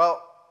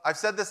 Well, I've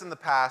said this in the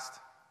past.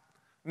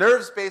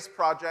 Nerves-based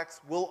projects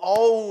will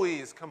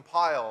always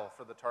compile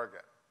for the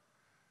target.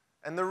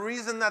 And the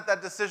reason that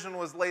that decision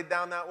was laid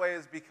down that way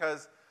is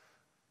because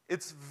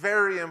it's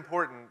very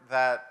important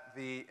that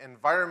the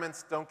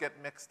environments don't get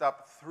mixed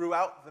up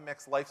throughout the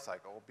mix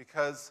lifecycle,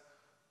 because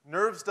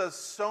Nerves does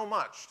so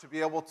much to be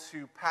able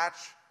to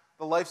patch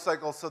the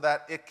lifecycle so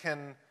that it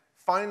can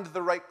find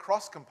the right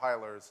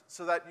cross-compilers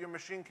so that your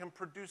machine can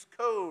produce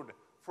code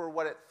for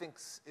what it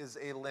thinks is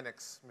a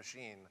Linux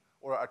machine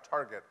or a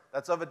target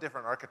that's of a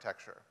different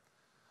architecture.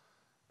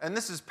 And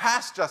this is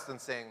past Justin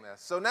saying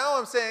this. So now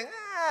I'm saying,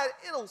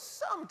 it'll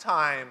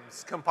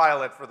sometimes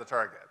compile it for the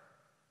target.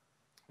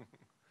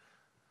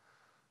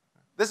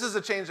 This is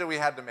a change that we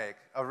had to make,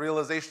 a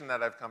realization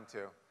that I've come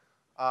to.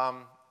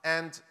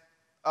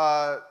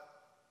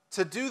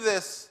 To do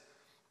this,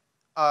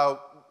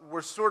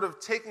 we're sort of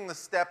taking the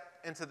step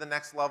into the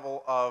next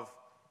level of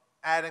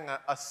adding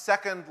a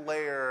second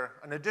layer,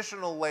 an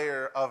additional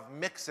layer of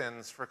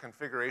mix-ins for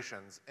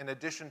configurations in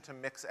addition to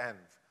mix-env,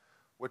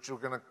 which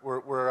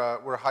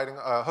we're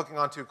hooking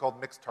onto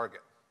called mix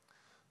target.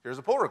 Here's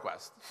a pull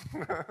request.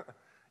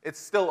 It's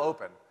still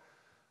open.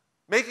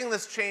 Making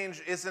this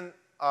change isn't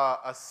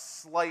a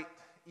slight,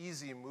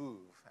 easy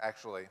move,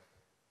 actually.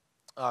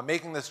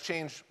 Making this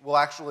change will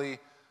actually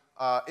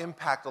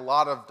impact a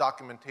lot of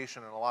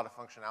documentation and a lot of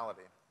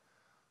functionality.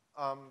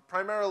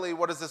 Primarily,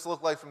 what does this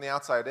look like from the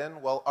outside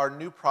in? Well, our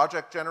new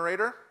project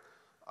generator,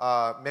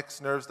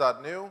 mix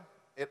nerves.new,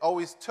 it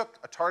always took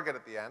a target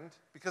at the end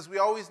because we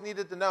always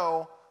needed to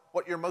know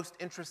what you're most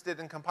interested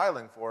in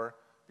compiling for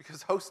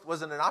because host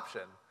wasn't an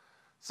option.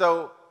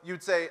 So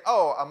you'd say,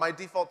 my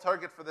default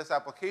target for this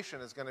application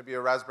is going to be a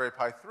Raspberry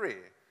Pi 3.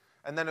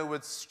 And then it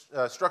would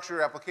structure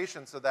your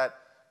application so that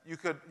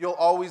you'll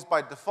always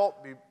by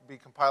default be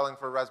compiling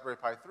for a Raspberry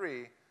Pi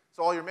 3.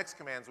 So all your mix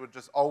commands would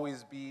just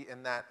always be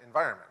in that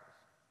environment.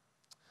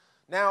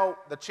 Now,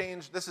 the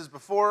change, this is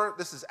before,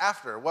 this is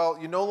after. Well,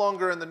 you no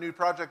longer in the new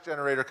project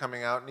generator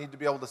coming out need to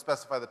be able to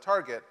specify the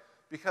target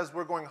because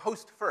we're going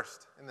host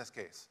first in this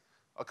case.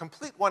 A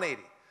complete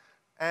 180.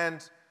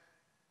 And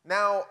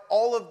now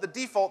all of the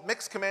default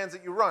mix commands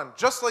that you run,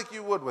 just like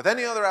you would with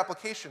any other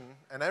application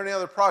and any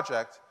other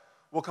project,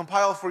 will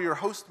compile for your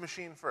host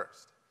machine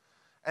first.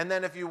 And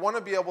then if you want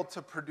to be able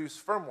to produce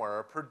firmware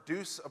or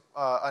produce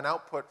an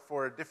output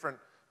for a different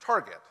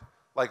target,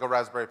 like a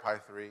Raspberry Pi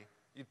 3,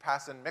 you'd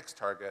pass in mix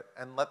target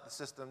and let the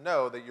system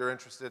know that you're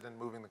interested in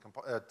moving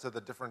to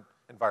the different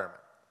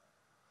environment.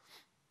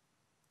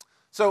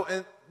 So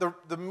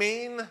the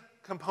main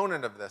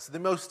component of this, the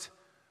most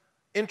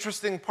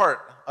interesting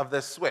part of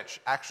this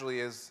switch actually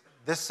is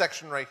this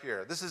section right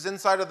here. This is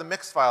inside of the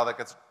mix file that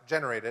gets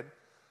generated.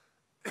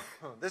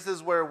 This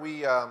is where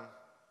we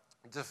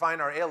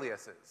define our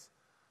aliases.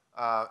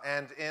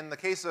 And in the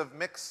case of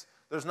mix,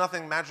 there's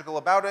nothing magical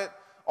about it.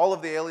 All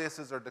of the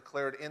aliases are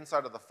declared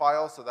inside of the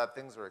file so that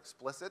things are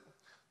explicit.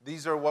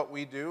 These are what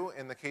we do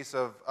in the case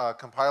of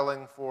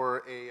compiling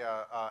for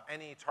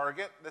any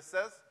target, this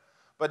says.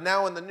 But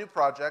now in the new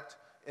project,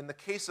 in the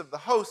case of the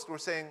host, we're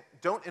saying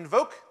don't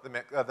invoke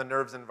the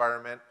nerves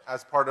environment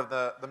as part of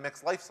the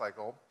mix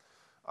lifecycle.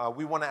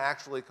 We want to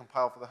actually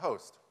compile for the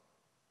host.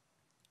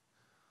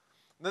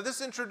 Now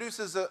this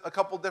introduces a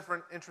couple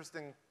different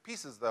interesting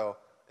pieces, though.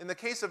 In the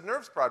case of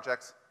nerves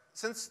projects,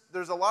 since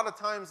there's a lot of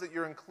times that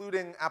you're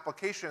including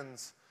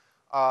applications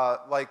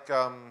like,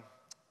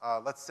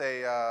 let's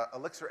say,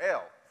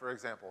 ElixirAle, for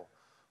example,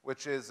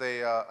 which is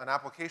an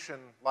application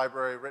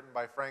library written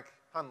by Frank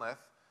Hunleth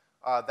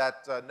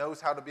that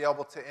knows how to be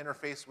able to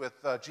interface with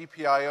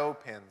GPIO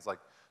pins, like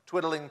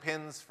twiddling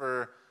pins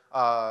for,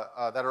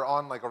 that are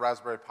on like a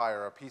Raspberry Pi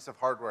or a piece of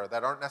hardware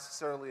that aren't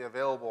necessarily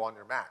available on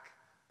your Mac.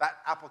 That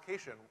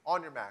application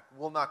on your Mac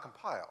will not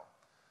compile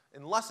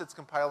unless it's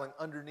compiling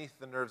underneath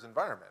the nerves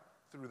environment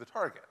through the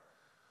target.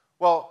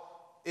 Well,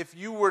 if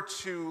you were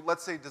to,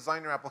 let's say,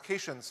 design your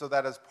application so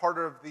that as part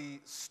of the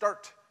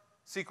start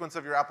sequence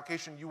of your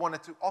application, you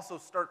wanted to also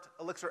start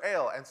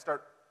ElixirAle and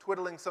start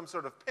twiddling some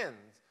sort of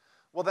pins,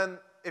 well then,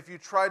 if you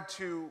tried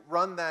to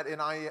run that in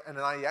an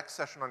IEX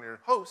session on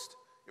your host,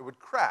 it would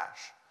crash.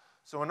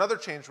 So another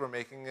change we're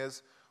making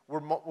is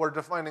we're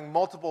defining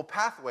multiple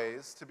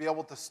pathways to be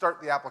able to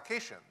start the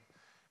application.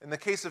 In the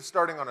case of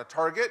starting on a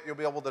target, you'll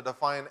be able to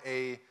define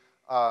a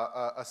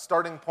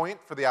starting point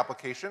for the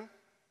application.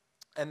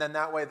 And then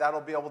that way,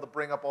 that'll be able to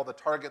bring up all the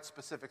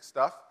target-specific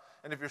stuff.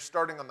 And if you're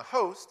starting on the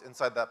host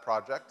inside that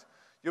project,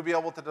 you'll be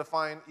able to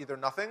define either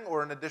nothing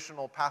or an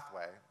additional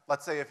pathway.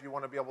 Let's say if you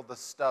want to be able to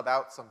stub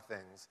out some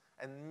things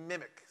and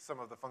mimic some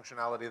of the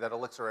functionality that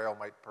ElixirAle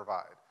might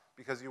provide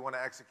because you want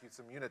to execute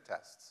some unit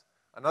tests.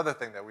 Another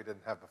thing that we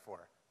didn't have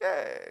before.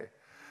 Yay!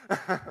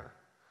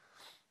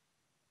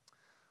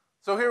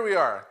 So here we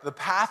are. The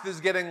path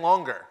is getting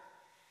longer.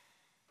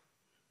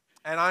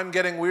 And I'm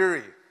getting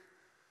weary.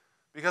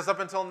 Because up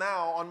until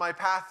now, on my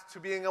path to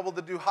being able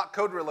to do hot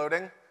code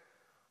reloading,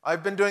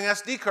 I've been doing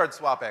SD card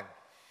swapping.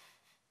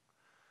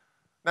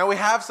 Now we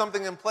have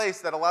something in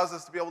place that allows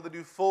us to be able to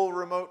do full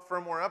remote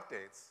firmware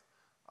updates.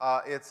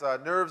 It's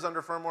nerves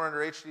under firmware under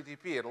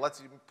HTTP. It lets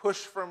you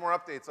push firmware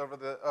updates over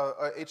the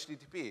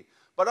HTTP.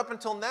 But up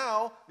until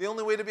now, the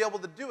only way to be able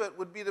to do it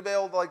would be to be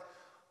able to like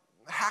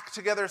hack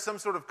together some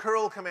sort of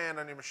curl command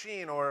on your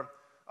machine, or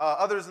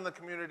others in the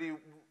community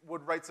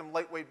would write some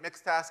lightweight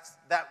mix tasks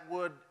that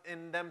would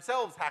in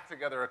themselves hack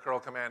together a curl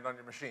command on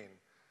your machine.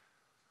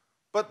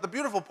 But the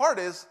beautiful part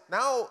is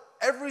now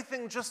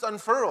everything just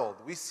unfurled.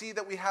 We see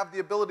that we have the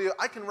ability,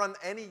 I can run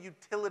any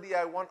utility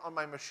I want on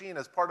my machine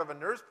as part of a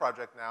nerves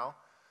project now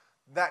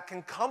that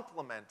can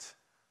complement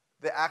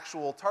the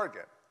actual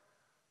target.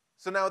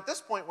 So now at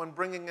this point, when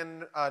bringing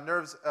in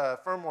nerves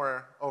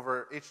firmware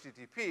over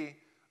HTTP,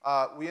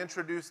 we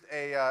introduced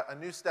a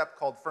new step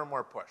called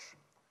firmware push.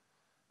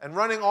 And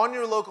running on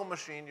your local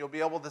machine, you'll be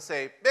able to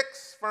say,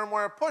 mix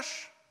firmware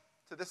push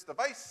to this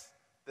device,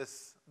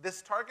 this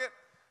target.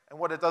 And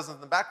what it does in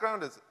the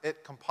background is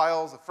it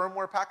compiles a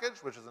firmware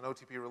package, which is an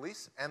OTP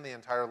release, and the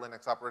entire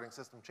Linux operating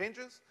system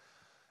changes.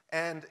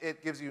 And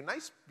it gives you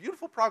nice,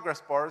 beautiful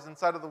progress bars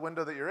inside of the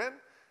window that you're in,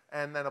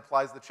 and then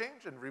applies the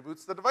change and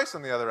reboots the device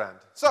on the other end.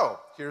 So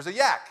here's a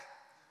yak.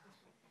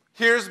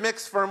 Here's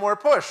mix firmware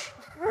push.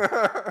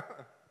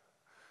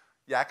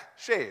 Yak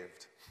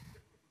shaved.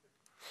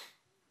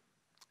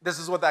 This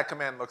is what that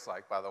command looks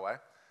like, by the way.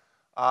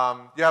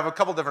 You have a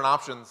couple different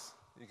options.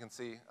 You can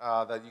see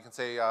that you can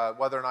say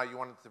whether or not you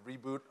want it to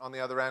reboot on the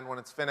other end when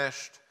it's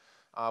finished,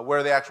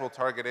 where the actual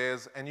target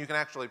is, and you can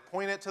actually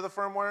point it to the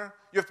firmware.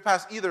 You have to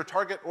pass either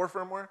target or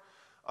firmware.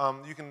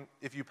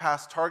 If you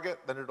pass target,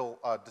 then it'll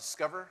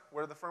discover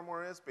where the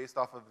firmware is based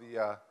off of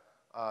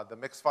the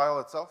mix file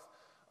itself.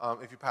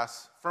 If you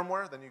pass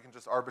firmware, then you can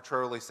just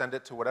arbitrarily send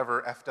it to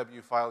whatever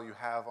FW file you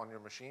have on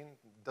your machine.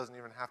 It doesn't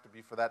even have to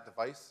be for that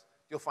device.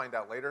 You'll find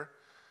out later.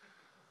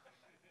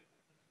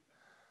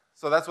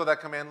 So that's what that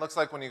command looks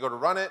like when you go to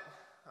run it.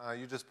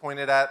 You just point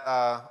it at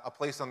a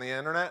place on the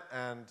internet,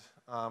 and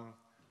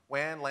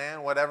WAN,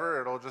 LAN,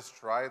 whatever, it'll just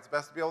try its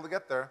best to be able to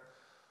get there.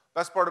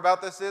 Best part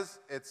about this is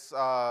it's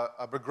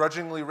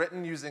begrudgingly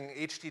written using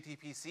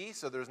HTTPC,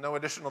 so there's no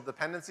additional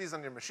dependencies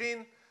on your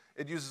machine.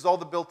 It uses all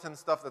the built-in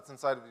stuff that's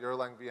inside of your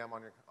Erlang VM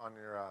on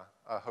your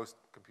host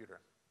computer.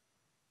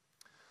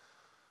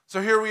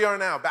 So here we are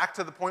now, back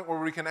to the point where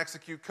we can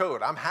execute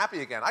code. I'm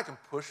happy again. I can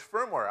push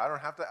firmware. I don't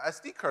have to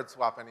SD card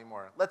swap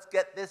anymore. Let's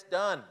get this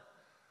done.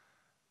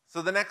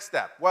 So the next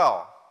step,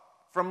 well,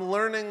 from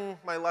learning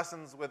my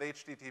lessons with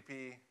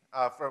HTTP,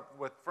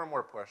 with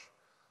firmware push,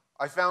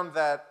 I found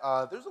that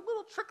there's a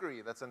little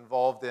trickery that's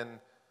involved in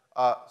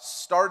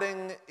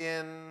starting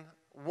in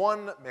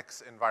one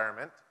mix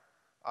environment.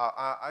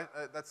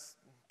 That's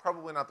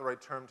probably not the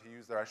right term to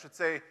use there. I should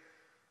say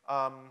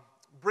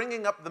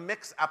bringing up the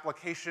mix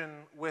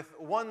application with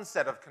one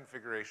set of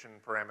configuration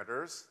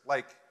parameters,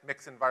 like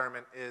mix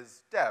environment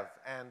is dev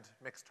and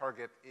mix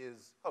target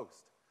is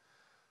host.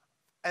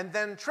 And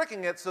then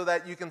tricking it so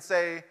that you can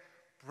say,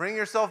 bring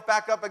yourself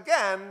back up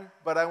again,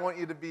 but I want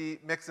you to be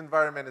mix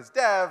environment is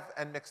dev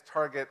and mix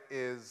target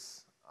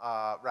is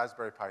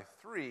Raspberry Pi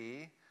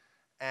 3.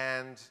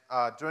 And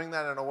doing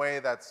that in a way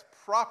that's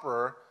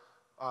proper,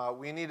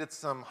 we needed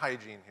some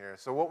hygiene here.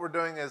 So what we're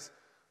doing is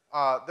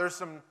there's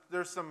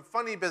some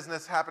funny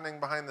business happening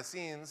behind the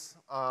scenes,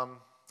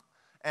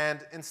 and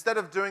instead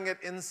of doing it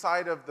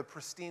inside of the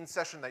pristine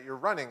session that you're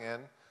running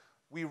in,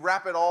 we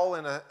wrap it all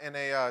in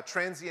a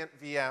transient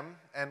VM,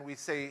 and we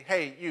say,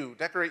 hey, you,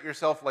 decorate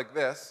yourself like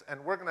this,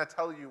 and we're going to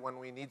tell you when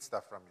we need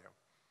stuff from you.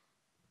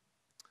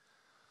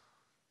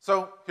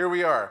 So here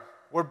we are.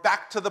 We're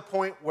back to the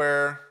point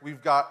where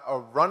we've got a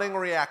running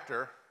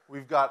reactor,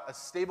 we've got a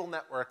stable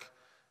network,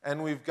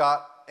 and we've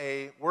got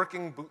a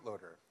working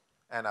bootloader,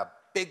 and a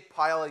big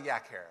pile of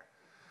yak hair.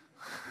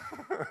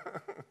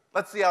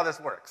 Let's see how this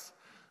works.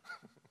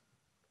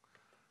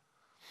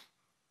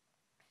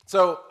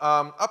 So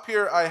up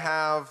here I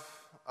have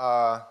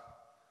a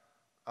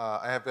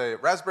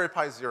Raspberry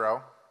Pi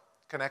Zero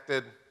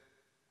connected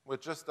with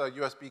just a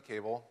USB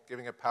cable,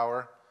 giving it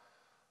power,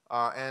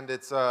 and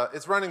it's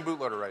running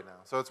bootloader right now.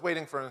 So it's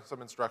waiting for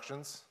some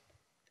instructions,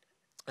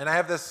 and I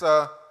have this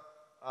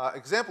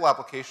example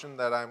application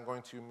that I'm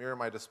going to mirror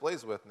my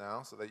displays with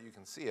now, so that you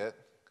can see it.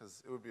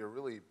 Because it would be a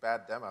really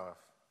bad demo if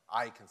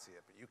I can see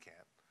it, but you can't.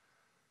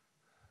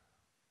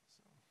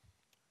 So.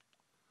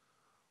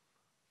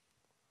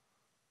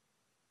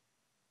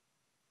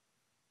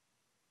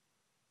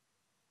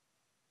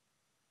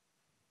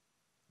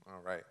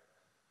 All right.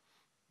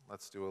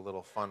 Let's do a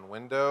little fun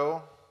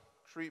window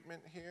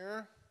treatment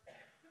here.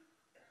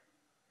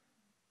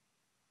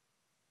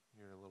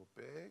 You're a little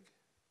big.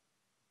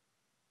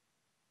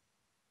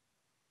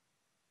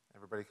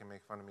 Everybody can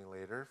make fun of me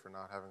later for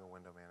not having a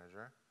window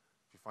manager.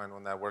 If you find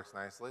one that works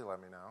nicely, let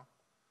me know.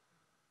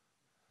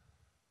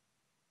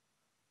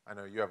 I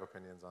know you have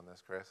opinions on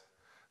this, Chris.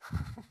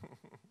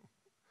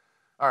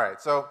 All right,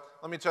 so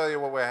let me tell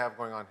you what we have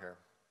going on here.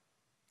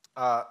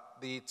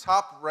 The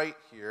top right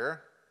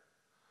here,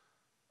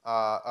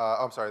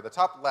 I'm sorry, the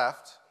top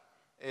left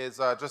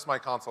is just my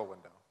console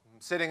window. I'm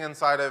sitting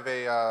inside of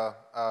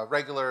a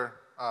regular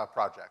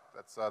project.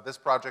 That's this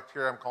project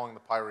here I'm calling the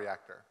Pi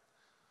Reactor.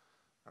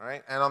 All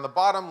right, and on the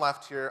bottom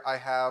left here, I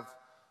have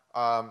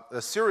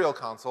the serial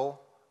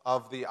console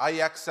of the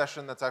IEX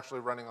session that's actually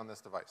running on this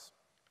device.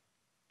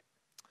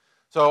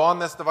 So on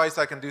this device,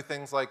 I can do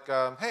things like,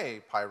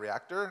 hey, Pi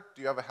Reactor,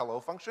 do you have a hello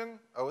function?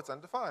 Oh, it's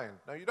undefined.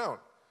 No, you don't.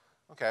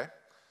 Okay.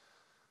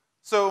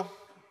 So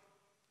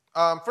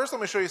First, let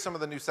me show you some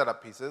of the new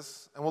setup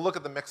pieces, and we'll look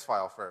at the mix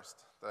file first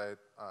that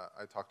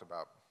I talked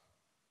about.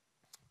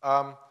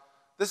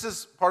 This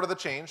is part of the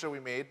change that we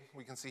made.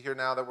 We can see here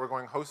now that we're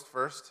going host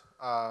first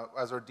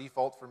as our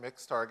default for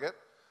mix target.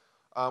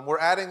 We're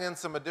adding in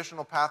some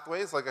additional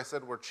pathways. Like I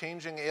said, we're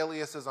changing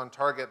aliases on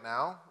target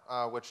now,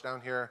 which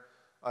down here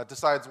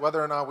decides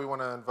whether or not we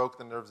want to invoke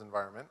the nerves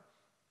environment.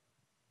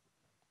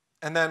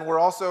 And then we're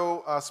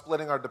also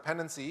splitting our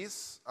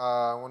dependencies.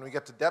 When we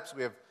get to deps,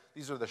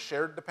 these are the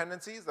shared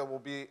dependencies that will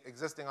be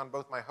existing on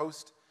both my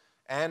host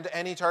and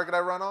any target I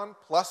run on,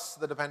 plus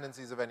the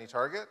dependencies of any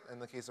target. In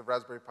the case of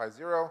Raspberry Pi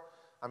Zero,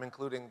 I'm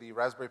including the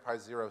Raspberry Pi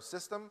Zero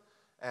system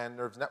and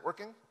nerves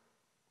networking,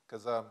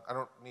 because I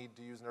don't need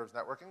to use nerves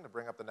networking to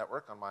bring up the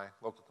network on my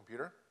local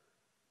computer.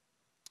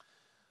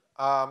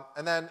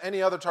 And then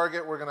any other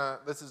target,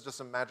 this is just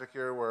some magic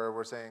here where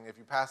we're saying if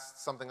you pass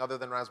something other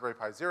than Raspberry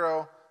Pi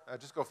Zero,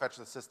 just go fetch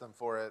the system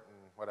for it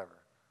and whatever.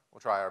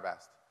 We'll try our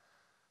best.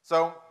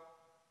 So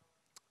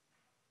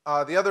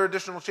the other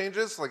additional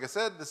changes, like I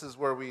said, this is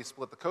where we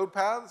split the code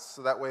paths.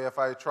 So that way if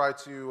I try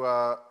to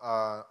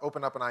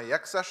open up an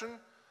IEX session,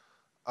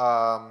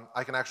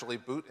 I can actually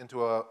boot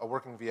into a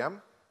working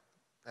VM.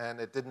 And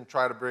it didn't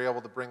try to be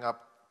able to bring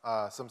up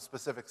some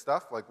specific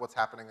stuff, like what's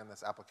happening in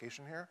this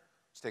application here.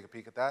 Just take a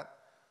peek at that.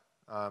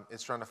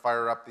 It's trying to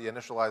fire up the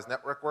initialized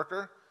network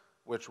worker,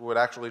 which would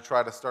actually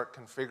try to start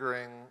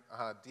configuring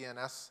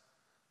DNS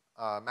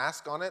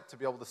mask on it to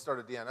be able to start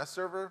a DNS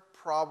server.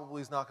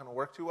 Probably is not going to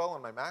work too well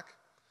on my Mac,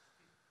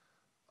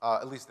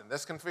 at least in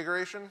this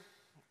configuration.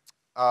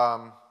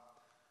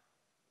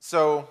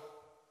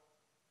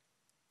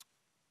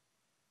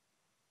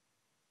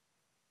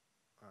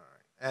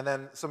 And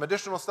then some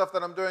additional stuff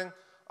that I'm doing.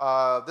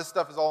 This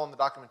stuff is all in the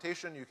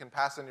documentation. You can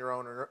pass in your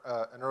own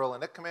neural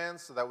init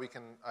commands so that we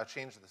can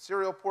change the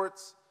serial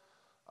ports.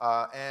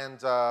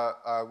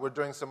 We're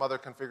doing some other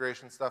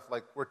configuration stuff,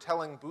 like we're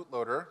telling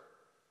bootloader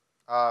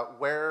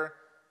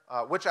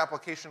which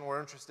application we're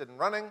interested in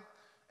running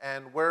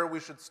and where we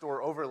should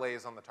store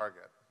overlays on the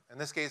target. In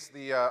this case,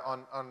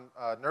 on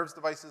nerves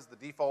devices, the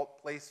default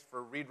place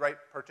for read-write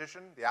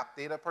partition, the app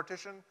data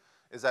partition,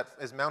 is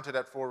mounted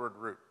at forward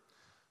root.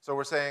 So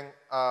we're saying,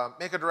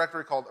 make a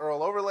directory called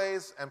Erl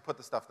overlays and put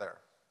the stuff there.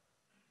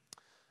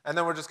 And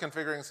then we're just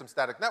configuring some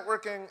static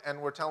networking,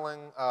 and we're telling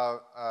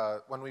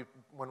when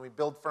we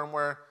build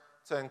firmware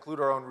to include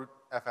our own root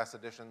FS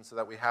edition so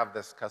that we have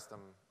this custom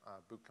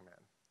boot command.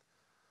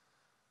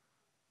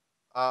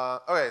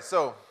 Okay,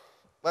 so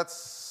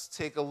let's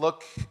take a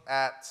look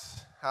at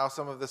how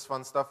some of this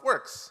fun stuff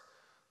works.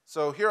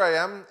 So here I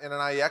am in an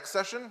IEX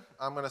session.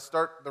 I'm going to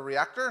start the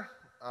reactor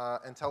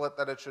and tell it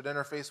that it should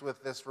interface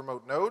with this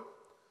remote node.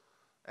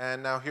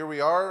 And now here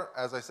we are,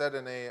 as I said,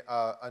 in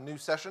a new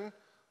session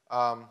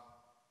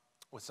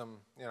with some,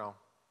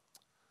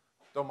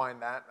 don't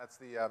mind that. That's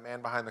the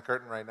man behind the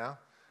curtain right now.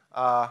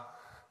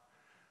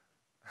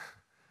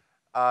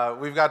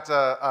 We've got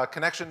a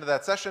connection to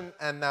that session,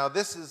 and now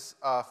this is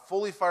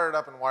fully fired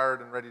up and wired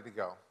and ready to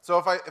go. So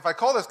if I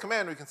call this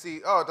command, we can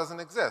see, oh, it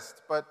doesn't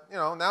exist. But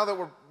now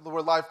that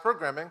we're live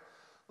programming,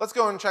 let's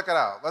go and check it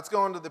out. Let's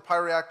go into the Pi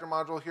Reactor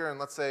module here, and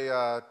let's say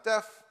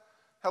def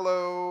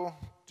hello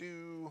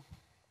do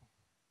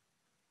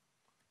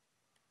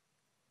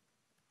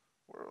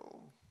world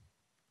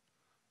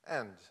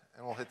end,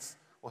 and we'll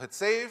hit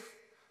save.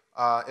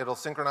 It'll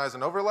synchronize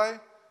an overlay,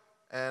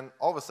 and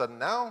all of a sudden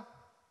now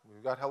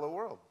we've got hello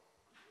world.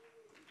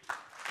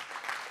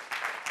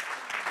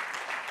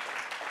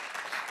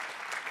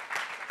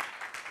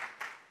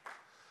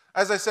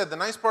 As I said, the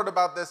nice part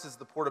about this is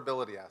the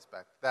portability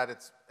aspect, that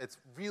it's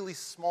really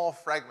small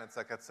fragments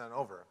that get sent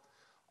over.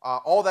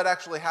 All that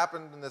actually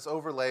happened in this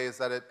overlay is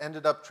that it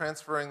ended up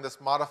transferring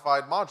this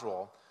modified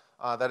module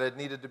that it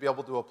needed to be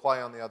able to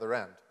apply on the other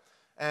end.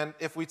 And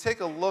if we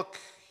take a look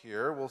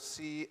here, we'll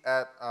see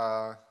at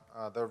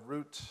the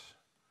root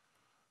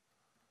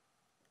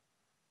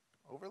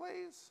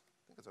overlays?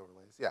 I think it's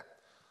overlays,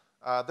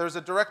 yeah. There's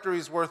a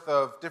directory's worth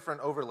of different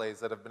overlays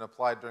that have been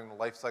applied during the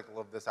life cycle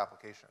of this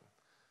application.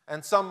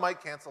 And some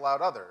might cancel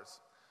out others.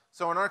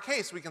 So in our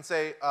case, we can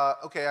say,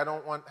 okay, I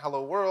don't want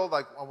hello world.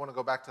 I want to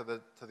go back to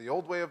the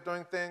old way of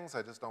doing things.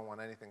 I just don't want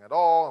anything at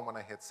all. And when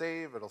I hit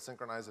save, it'll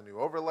synchronize a new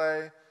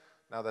overlay.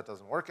 Now that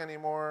doesn't work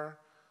anymore.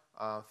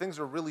 Things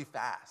are really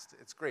fast.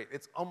 It's great.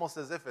 It's almost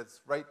as if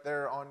it's right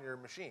there on your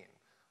machine.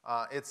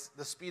 It's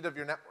the speed of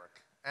your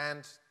network.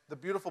 And the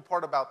beautiful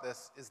part about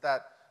this is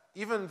that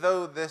even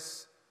though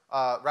this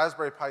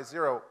Raspberry Pi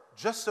Zero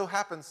just so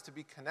happens to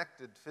be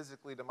connected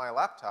physically to my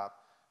laptop,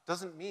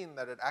 doesn't mean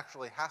that it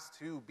actually has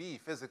to be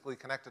physically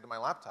connected to my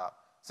laptop.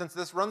 Since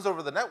this runs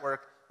over the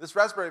network, this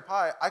Raspberry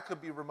Pi, I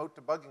could be remote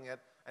debugging it,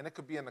 and it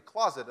could be in a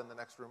closet in the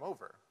next room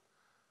over.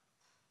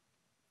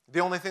 The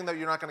only thing that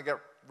you're not going to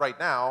get right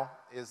now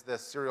is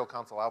this serial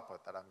console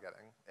output that I'm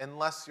getting,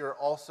 unless you're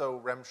also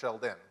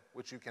REM-shelled in,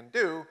 which you can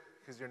do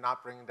because you're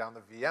not bringing down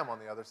the VM on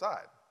the other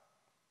side.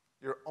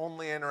 You're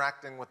only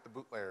interacting with the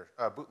bootloader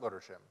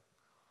shim.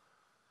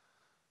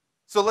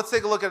 So let's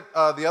take a look at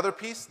the other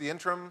piece, the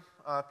interim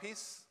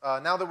piece.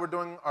 Now that we're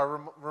doing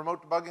our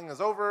remote debugging is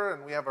over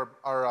and we have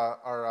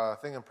our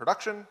thing in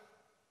production,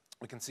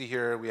 we can see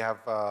here we have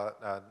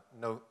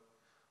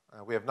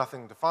we have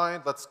nothing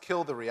defined. Let's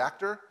kill the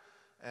reactor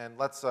and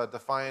let's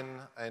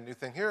define a new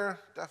thing here.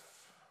 Def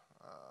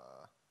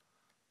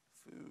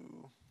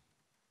foo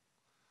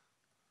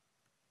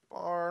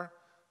bar.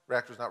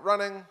 Reactor's not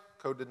running.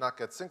 Code did not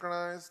get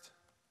synchronized.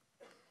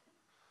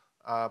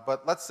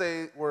 But let's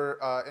say we're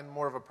in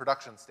more of a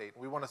production state.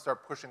 We want to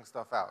start pushing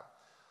stuff out.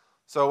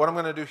 So what I'm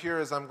going to do here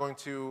is I'm going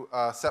to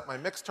set my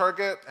mix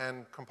target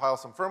and compile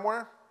some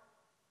firmware.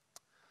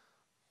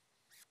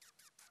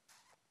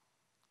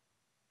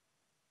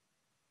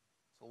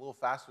 It's a little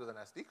faster than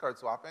SD card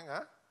swapping,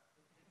 huh?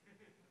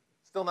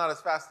 Still not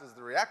as fast as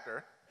the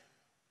reactor.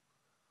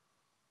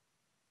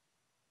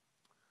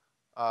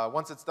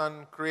 Once it's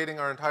done creating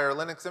our entire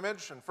Linux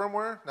image and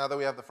firmware, now that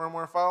we have the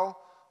firmware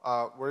file,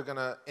 we're going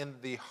to,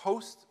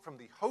 from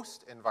the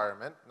host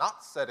environment,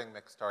 not setting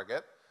mix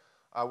target,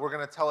 we're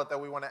going to tell it that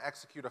we want to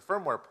execute a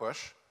firmware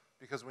push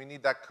because we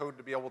need that code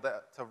to be able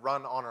to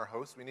run on our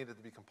host. We need it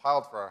to be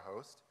compiled for our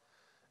host.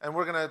 And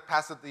we're going to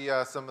pass it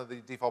some of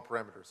the default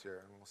parameters here,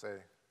 and we'll say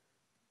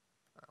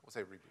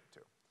reboot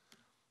too.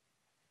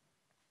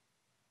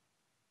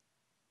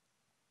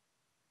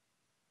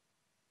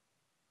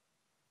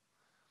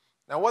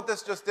 Now what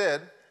this just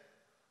did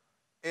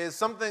is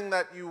something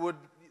that you would,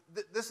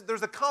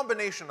 there's a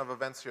combination of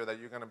events here that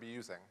you're going to be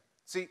using.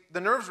 See,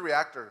 the nerves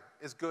reactor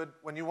is good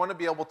when you want to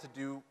be able to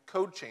do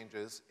code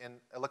changes in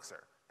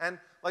Elixir. And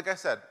like I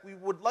said, we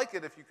would like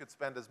it if you could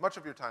spend as much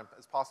of your time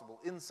as possible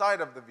inside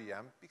of the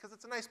VM because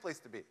it's a nice place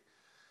to be.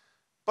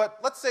 But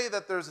let's say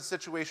that there's a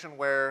situation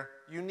where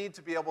you need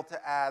to be able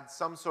to add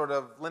some sort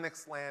of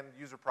Linux land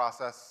user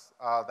process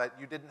that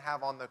you didn't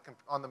have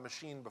on the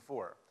machine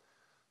before.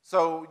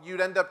 So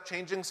you'd end up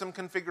changing some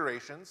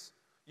configurations.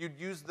 You'd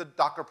use the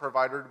Docker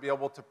provider to be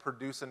able to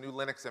produce a new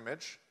Linux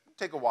image. It'd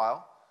take a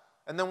while.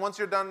 And then once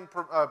you're done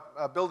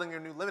building your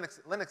new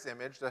Linux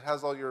image that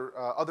has all your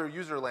other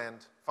user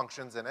land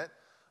functions in it,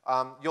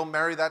 you'll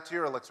marry that to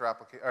your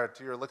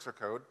Elixir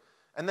code.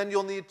 And then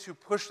you'll need to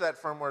push that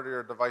firmware to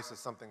your device as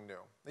something new.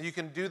 And you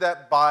can do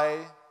that by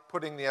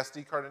putting the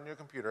SD card in your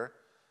computer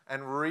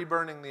and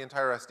reburning the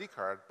entire SD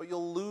card, but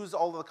you'll lose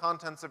all the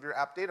contents of your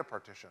app data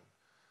partition.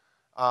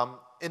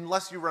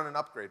 Unless you run an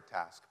upgrade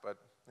task, but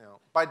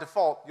by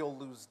default,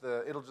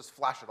 it'll just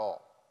flash it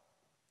all.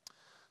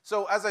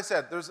 So as I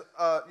said,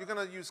 you're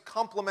going to use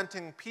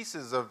complementing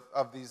pieces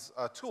of these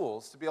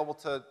tools to be able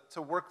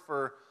to work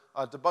for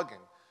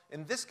debugging.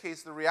 In this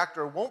case, the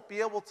reactor won't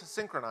be able to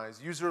synchronize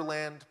user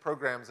land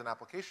programs and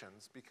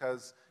applications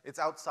because it's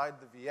outside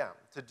the VM.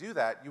 To do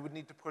that, you would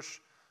need to push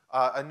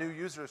a new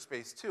user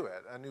space to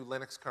it, a new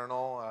Linux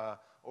kernel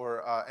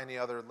or any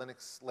other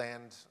Linux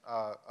land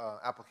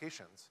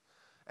applications.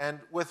 And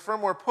with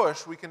firmware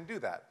push, we can do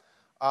that.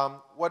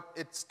 What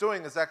it's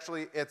doing is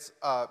actually it's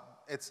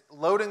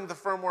loading the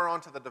firmware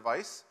onto the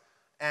device,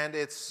 and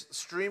it's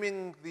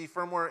streaming the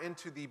firmware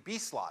into the B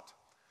slot.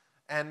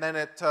 And then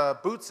it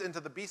boots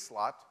into the B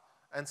slot,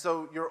 and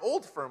so your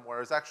old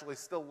firmware is actually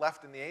still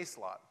left in the A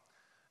slot.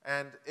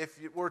 And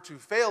if it were to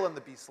fail in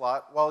the B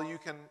slot, well, you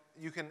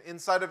can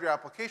inside of your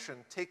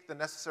application, take the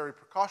necessary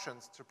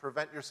precautions to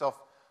prevent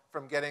yourself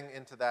from getting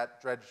into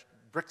that dredged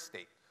brick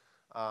state.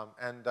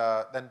 And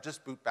then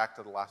just boot back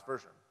to the last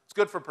version. It's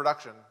good for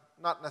production,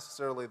 not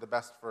necessarily the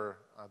best for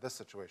this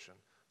situation.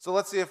 So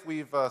let's see if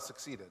we've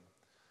succeeded.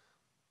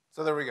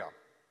 So there we go.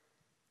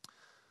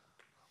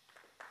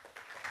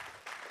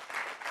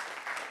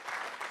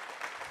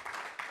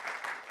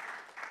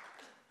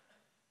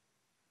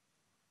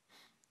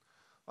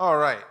 All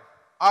right.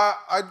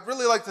 I'd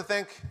really like to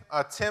thank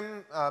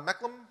Tim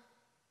Mecklem.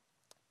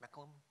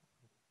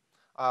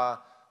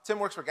 Tim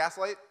works for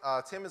Gaslight.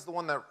 Tim is the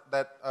one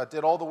that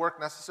did all the work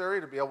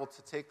necessary to be able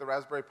to take the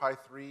Raspberry Pi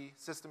 3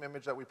 system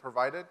image that we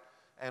provided.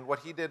 And what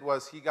he did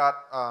was he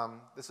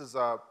got, this is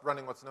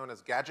running what's known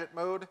as gadget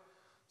mode.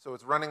 So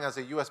it's running as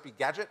a USB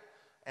gadget.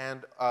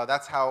 And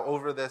that's how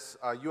over this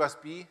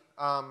USB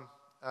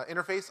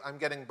interface, I'm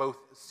getting both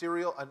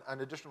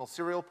an additional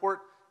serial port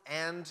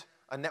and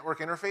a network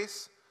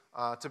interface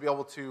to be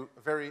able to,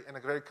 in a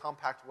very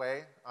compact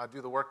way,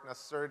 do the work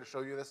necessary to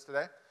show you this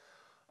today.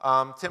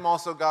 Tim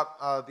also got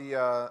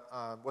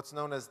what's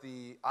known as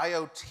the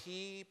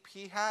IoT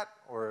P-hat,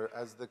 or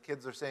as the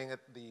kids are saying it,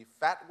 the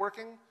FAT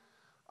working,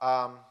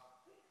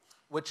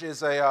 which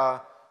is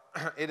a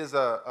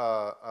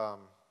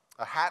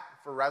hat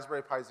for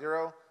Raspberry Pi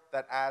Zero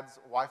that adds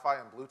Wi-Fi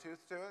and Bluetooth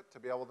to it to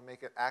be able to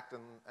make it act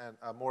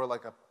more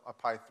like a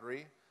Pi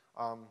 3.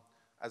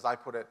 As I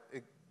put it,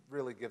 it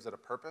really gives it a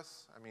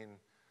purpose. I mean,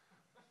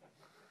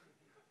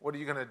 what are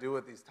you going to do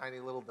with these tiny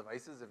little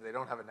devices if they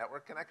don't have a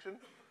network connection?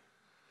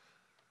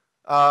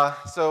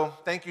 So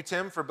thank you,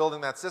 Tim, for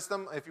building that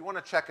system. If you want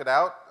to check it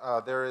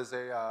out, there is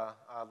a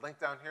link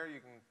down here. You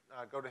can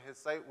go to his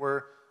site.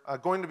 We're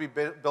going to be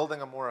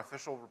building a more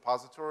official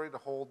repository to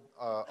hold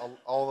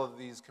all of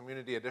these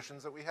community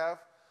editions that we have.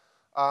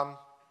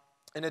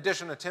 In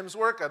addition to Tim's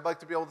work, I'd like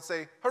to be able to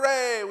say,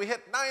 hooray, we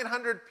hit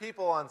 900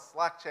 people on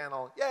Slack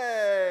channel,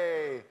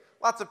 yay!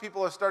 Lots of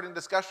people are starting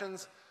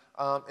discussions.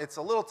 It's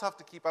a little tough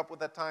to keep up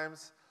with at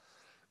times.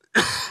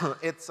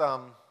 It's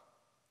a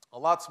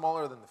lot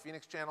smaller than the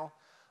Phoenix channel,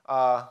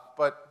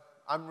 but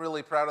I'm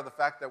really proud of the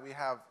fact that we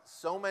have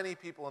so many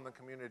people in the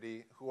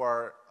community who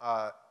are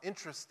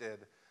interested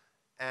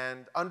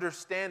and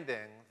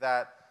understanding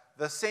that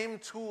the same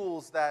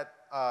tools that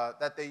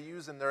they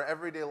use in their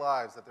everyday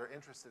lives that they're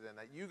interested in,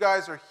 that you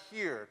guys are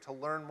here to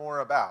learn more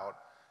about,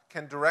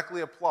 can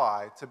directly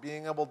apply to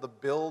being able to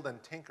build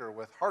and tinker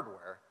with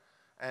hardware,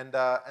 and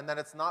that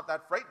it's not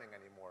that frightening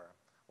anymore.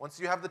 Once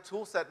you have the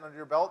tool set under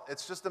your belt,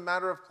 it's just a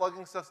matter of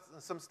plugging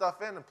some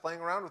stuff in and playing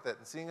around with it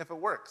and seeing if it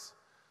works.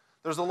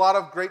 There's a lot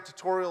of great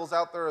tutorials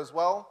out there as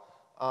well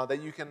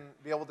that you can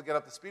be able to get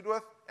up to speed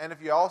with. And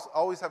if you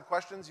always have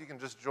questions, you can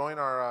just join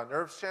our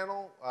Nerves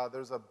channel.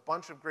 There's a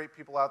bunch of great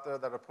people out there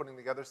that are putting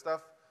together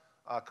stuff.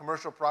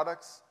 Commercial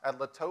products. At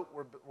Latote,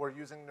 we're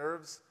using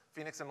Nerves,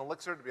 Phoenix, and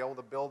Elixir to be able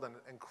to build an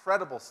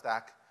incredible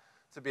stack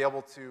to be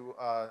able to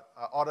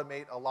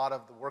automate a lot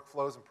of the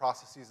workflows and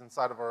processes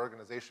inside of our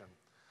organization.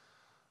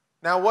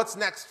 Now, what's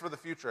next for the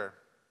future?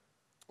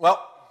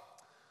 Well,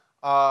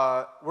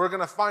 we're going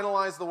to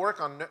finalize the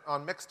work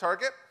on mixed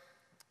target.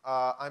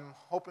 I'm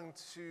hoping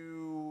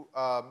to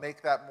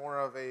make that more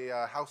of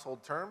a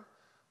household term.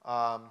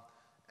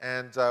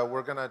 And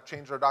we're going to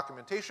change our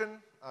documentation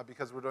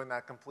because we're doing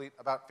that complete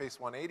about face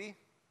 180.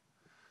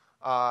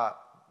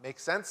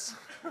 Makes sense.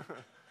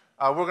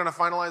 We're going to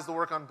finalize the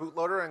work on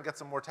bootloader and get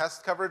some more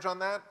test coverage on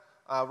that.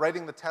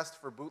 Writing the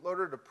test for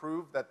bootloader to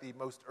prove that the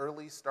most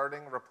early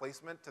starting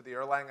replacement to the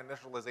Erlang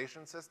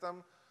initialization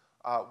system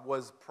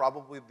was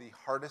probably the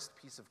hardest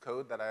piece of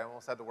code that I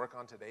almost had to work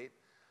on to date.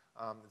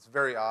 It's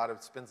very odd.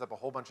 It spins up a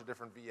whole bunch of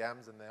different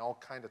VMs, and they all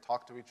kind of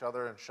talk to each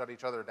other and shut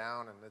each other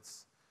down, and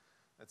it's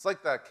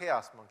like the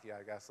chaos monkey,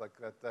 I guess, like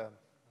that,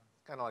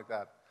 kind of like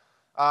that.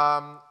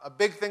 A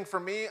big thing for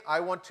me, I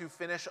want to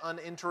finish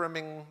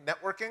uninteriming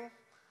networking.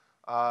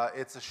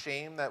 It's a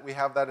shame that we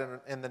have that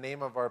in the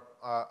name of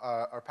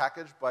our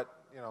package, but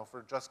you know,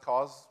 for just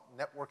cause,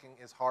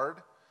 networking is hard,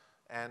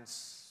 and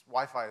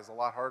Wi-Fi is a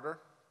lot harder.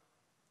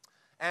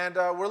 And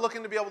we're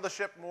looking to be able to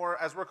ship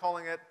more, as we're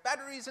calling it,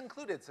 batteries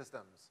included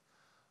systems.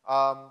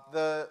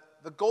 The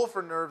goal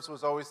for Nerves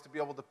was always to be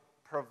able to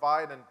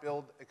provide and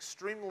build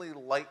extremely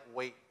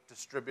lightweight,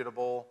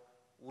 distributable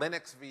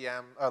Linux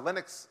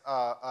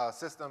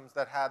systems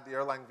that had the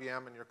Erlang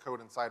VM and your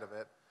code inside of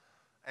it.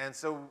 And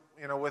so,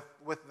 you know,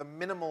 with the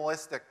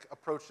minimalistic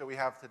approach that we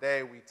have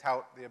today, we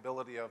tout the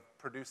ability of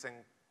producing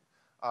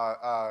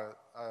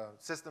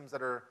systems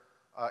that are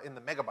in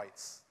the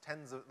megabytes,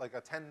 like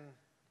a 10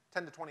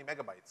 to 20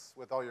 megabytes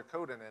with all your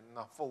code in it and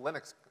a full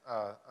Linux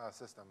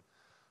system.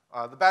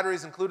 The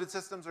batteries included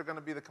systems are going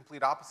to be the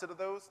complete opposite of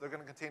those. They're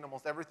going to contain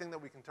almost everything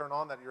that we can turn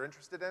on that you're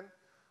interested in.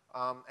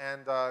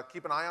 And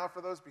keep an eye out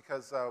for those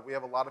because we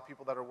have a lot of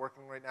people that are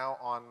working right now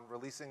on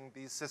releasing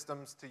these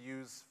systems to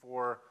use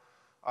for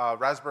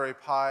Raspberry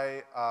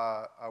Pi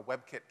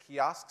WebKit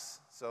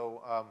kiosks.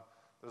 So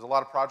there's a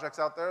lot of projects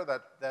out there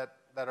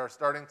that are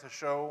starting to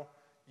show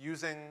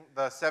using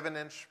the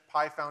 7-inch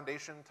Pi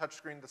Foundation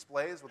touchscreen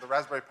displays with a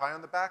Raspberry Pi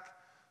on the back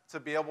to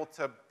be able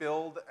to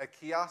build a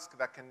kiosk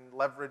that can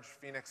leverage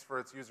Phoenix for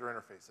its user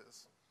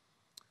interfaces.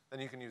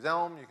 Then you can use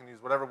Elm, you can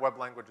use whatever web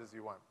languages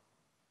you want.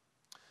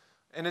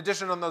 In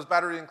addition, on those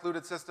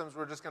battery-included systems,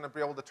 we're just going to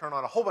be able to turn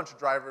on a whole bunch of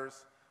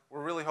drivers.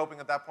 We're really hoping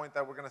at that point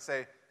that we're going to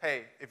say,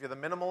 hey, if the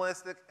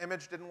minimalistic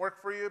image didn't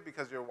work for you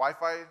because your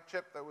Wi-Fi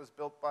chip that was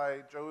built by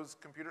Joe's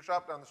computer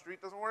shop down the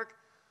street doesn't work,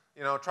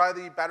 you know, try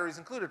the batteries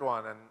included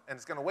one, and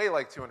it's going to weigh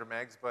like 200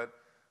 megs, but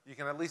you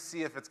can at least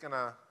see if it's going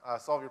to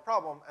solve your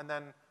problem, and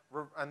then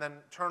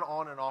turn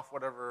on and off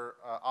whatever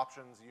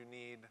options you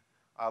need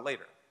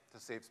later to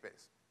save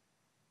space.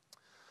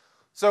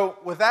 So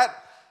with that,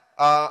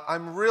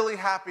 I'm really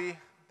happy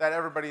that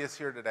everybody is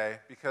here today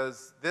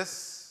because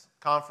this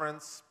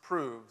conference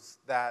proves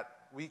that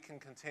we can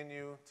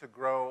continue to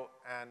grow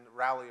and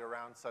rally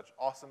around such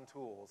awesome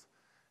tools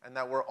and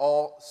that we're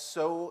all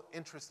so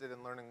interested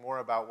in learning more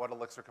about what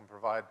Elixir can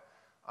provide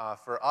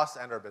for us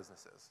and our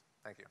businesses.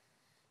 Thank you.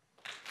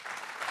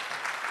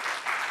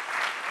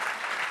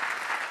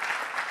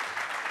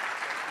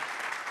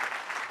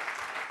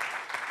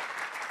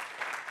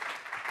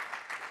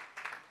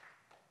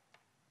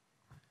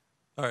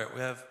 All right,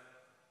 we have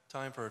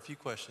time for a few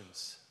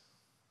questions.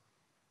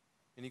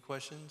 Any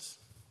questions?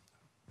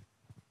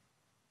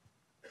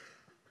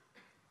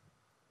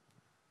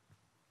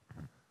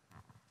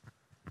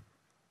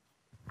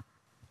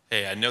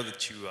 Hey, I know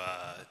that you,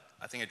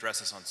 I think, addressed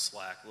this on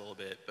Slack a little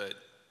bit, but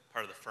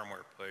part of the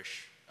firmware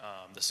push,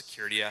 the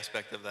security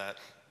aspect of that,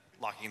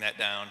 locking that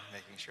down,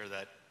 making sure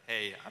that,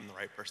 hey, I'm the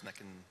right person that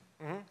can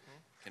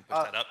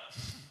push that up.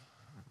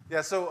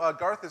 Yeah, so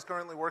Garth is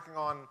currently working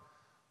on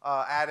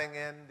adding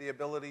in the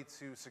ability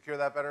to secure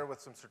that better with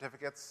some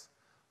certificates.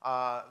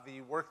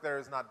 The work there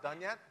is not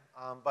done yet,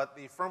 but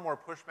the firmware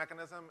push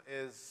mechanism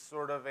is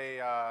sort of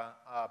a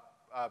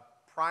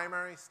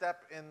primary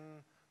step in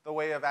the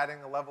way of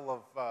adding a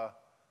level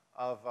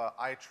of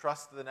I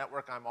trust the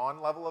network I'm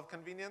on level of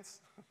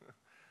convenience.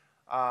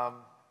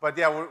 But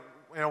yeah,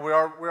 we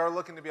are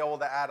looking to be able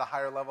to add a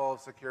higher level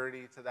of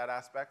security to that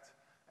aspect.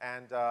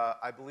 And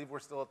I believe we're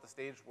still at the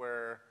stage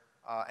where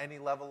any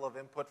level of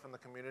input from the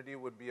community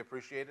would be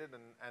appreciated,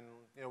 and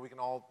we can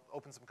all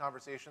open some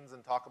conversations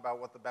and talk about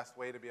what the best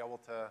way to be able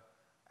to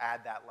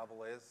add that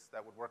level is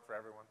that would work for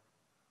everyone.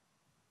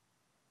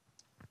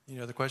 Any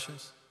other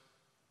questions?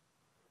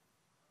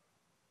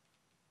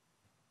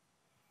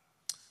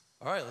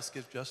 All right, let's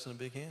give Justin a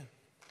big hand.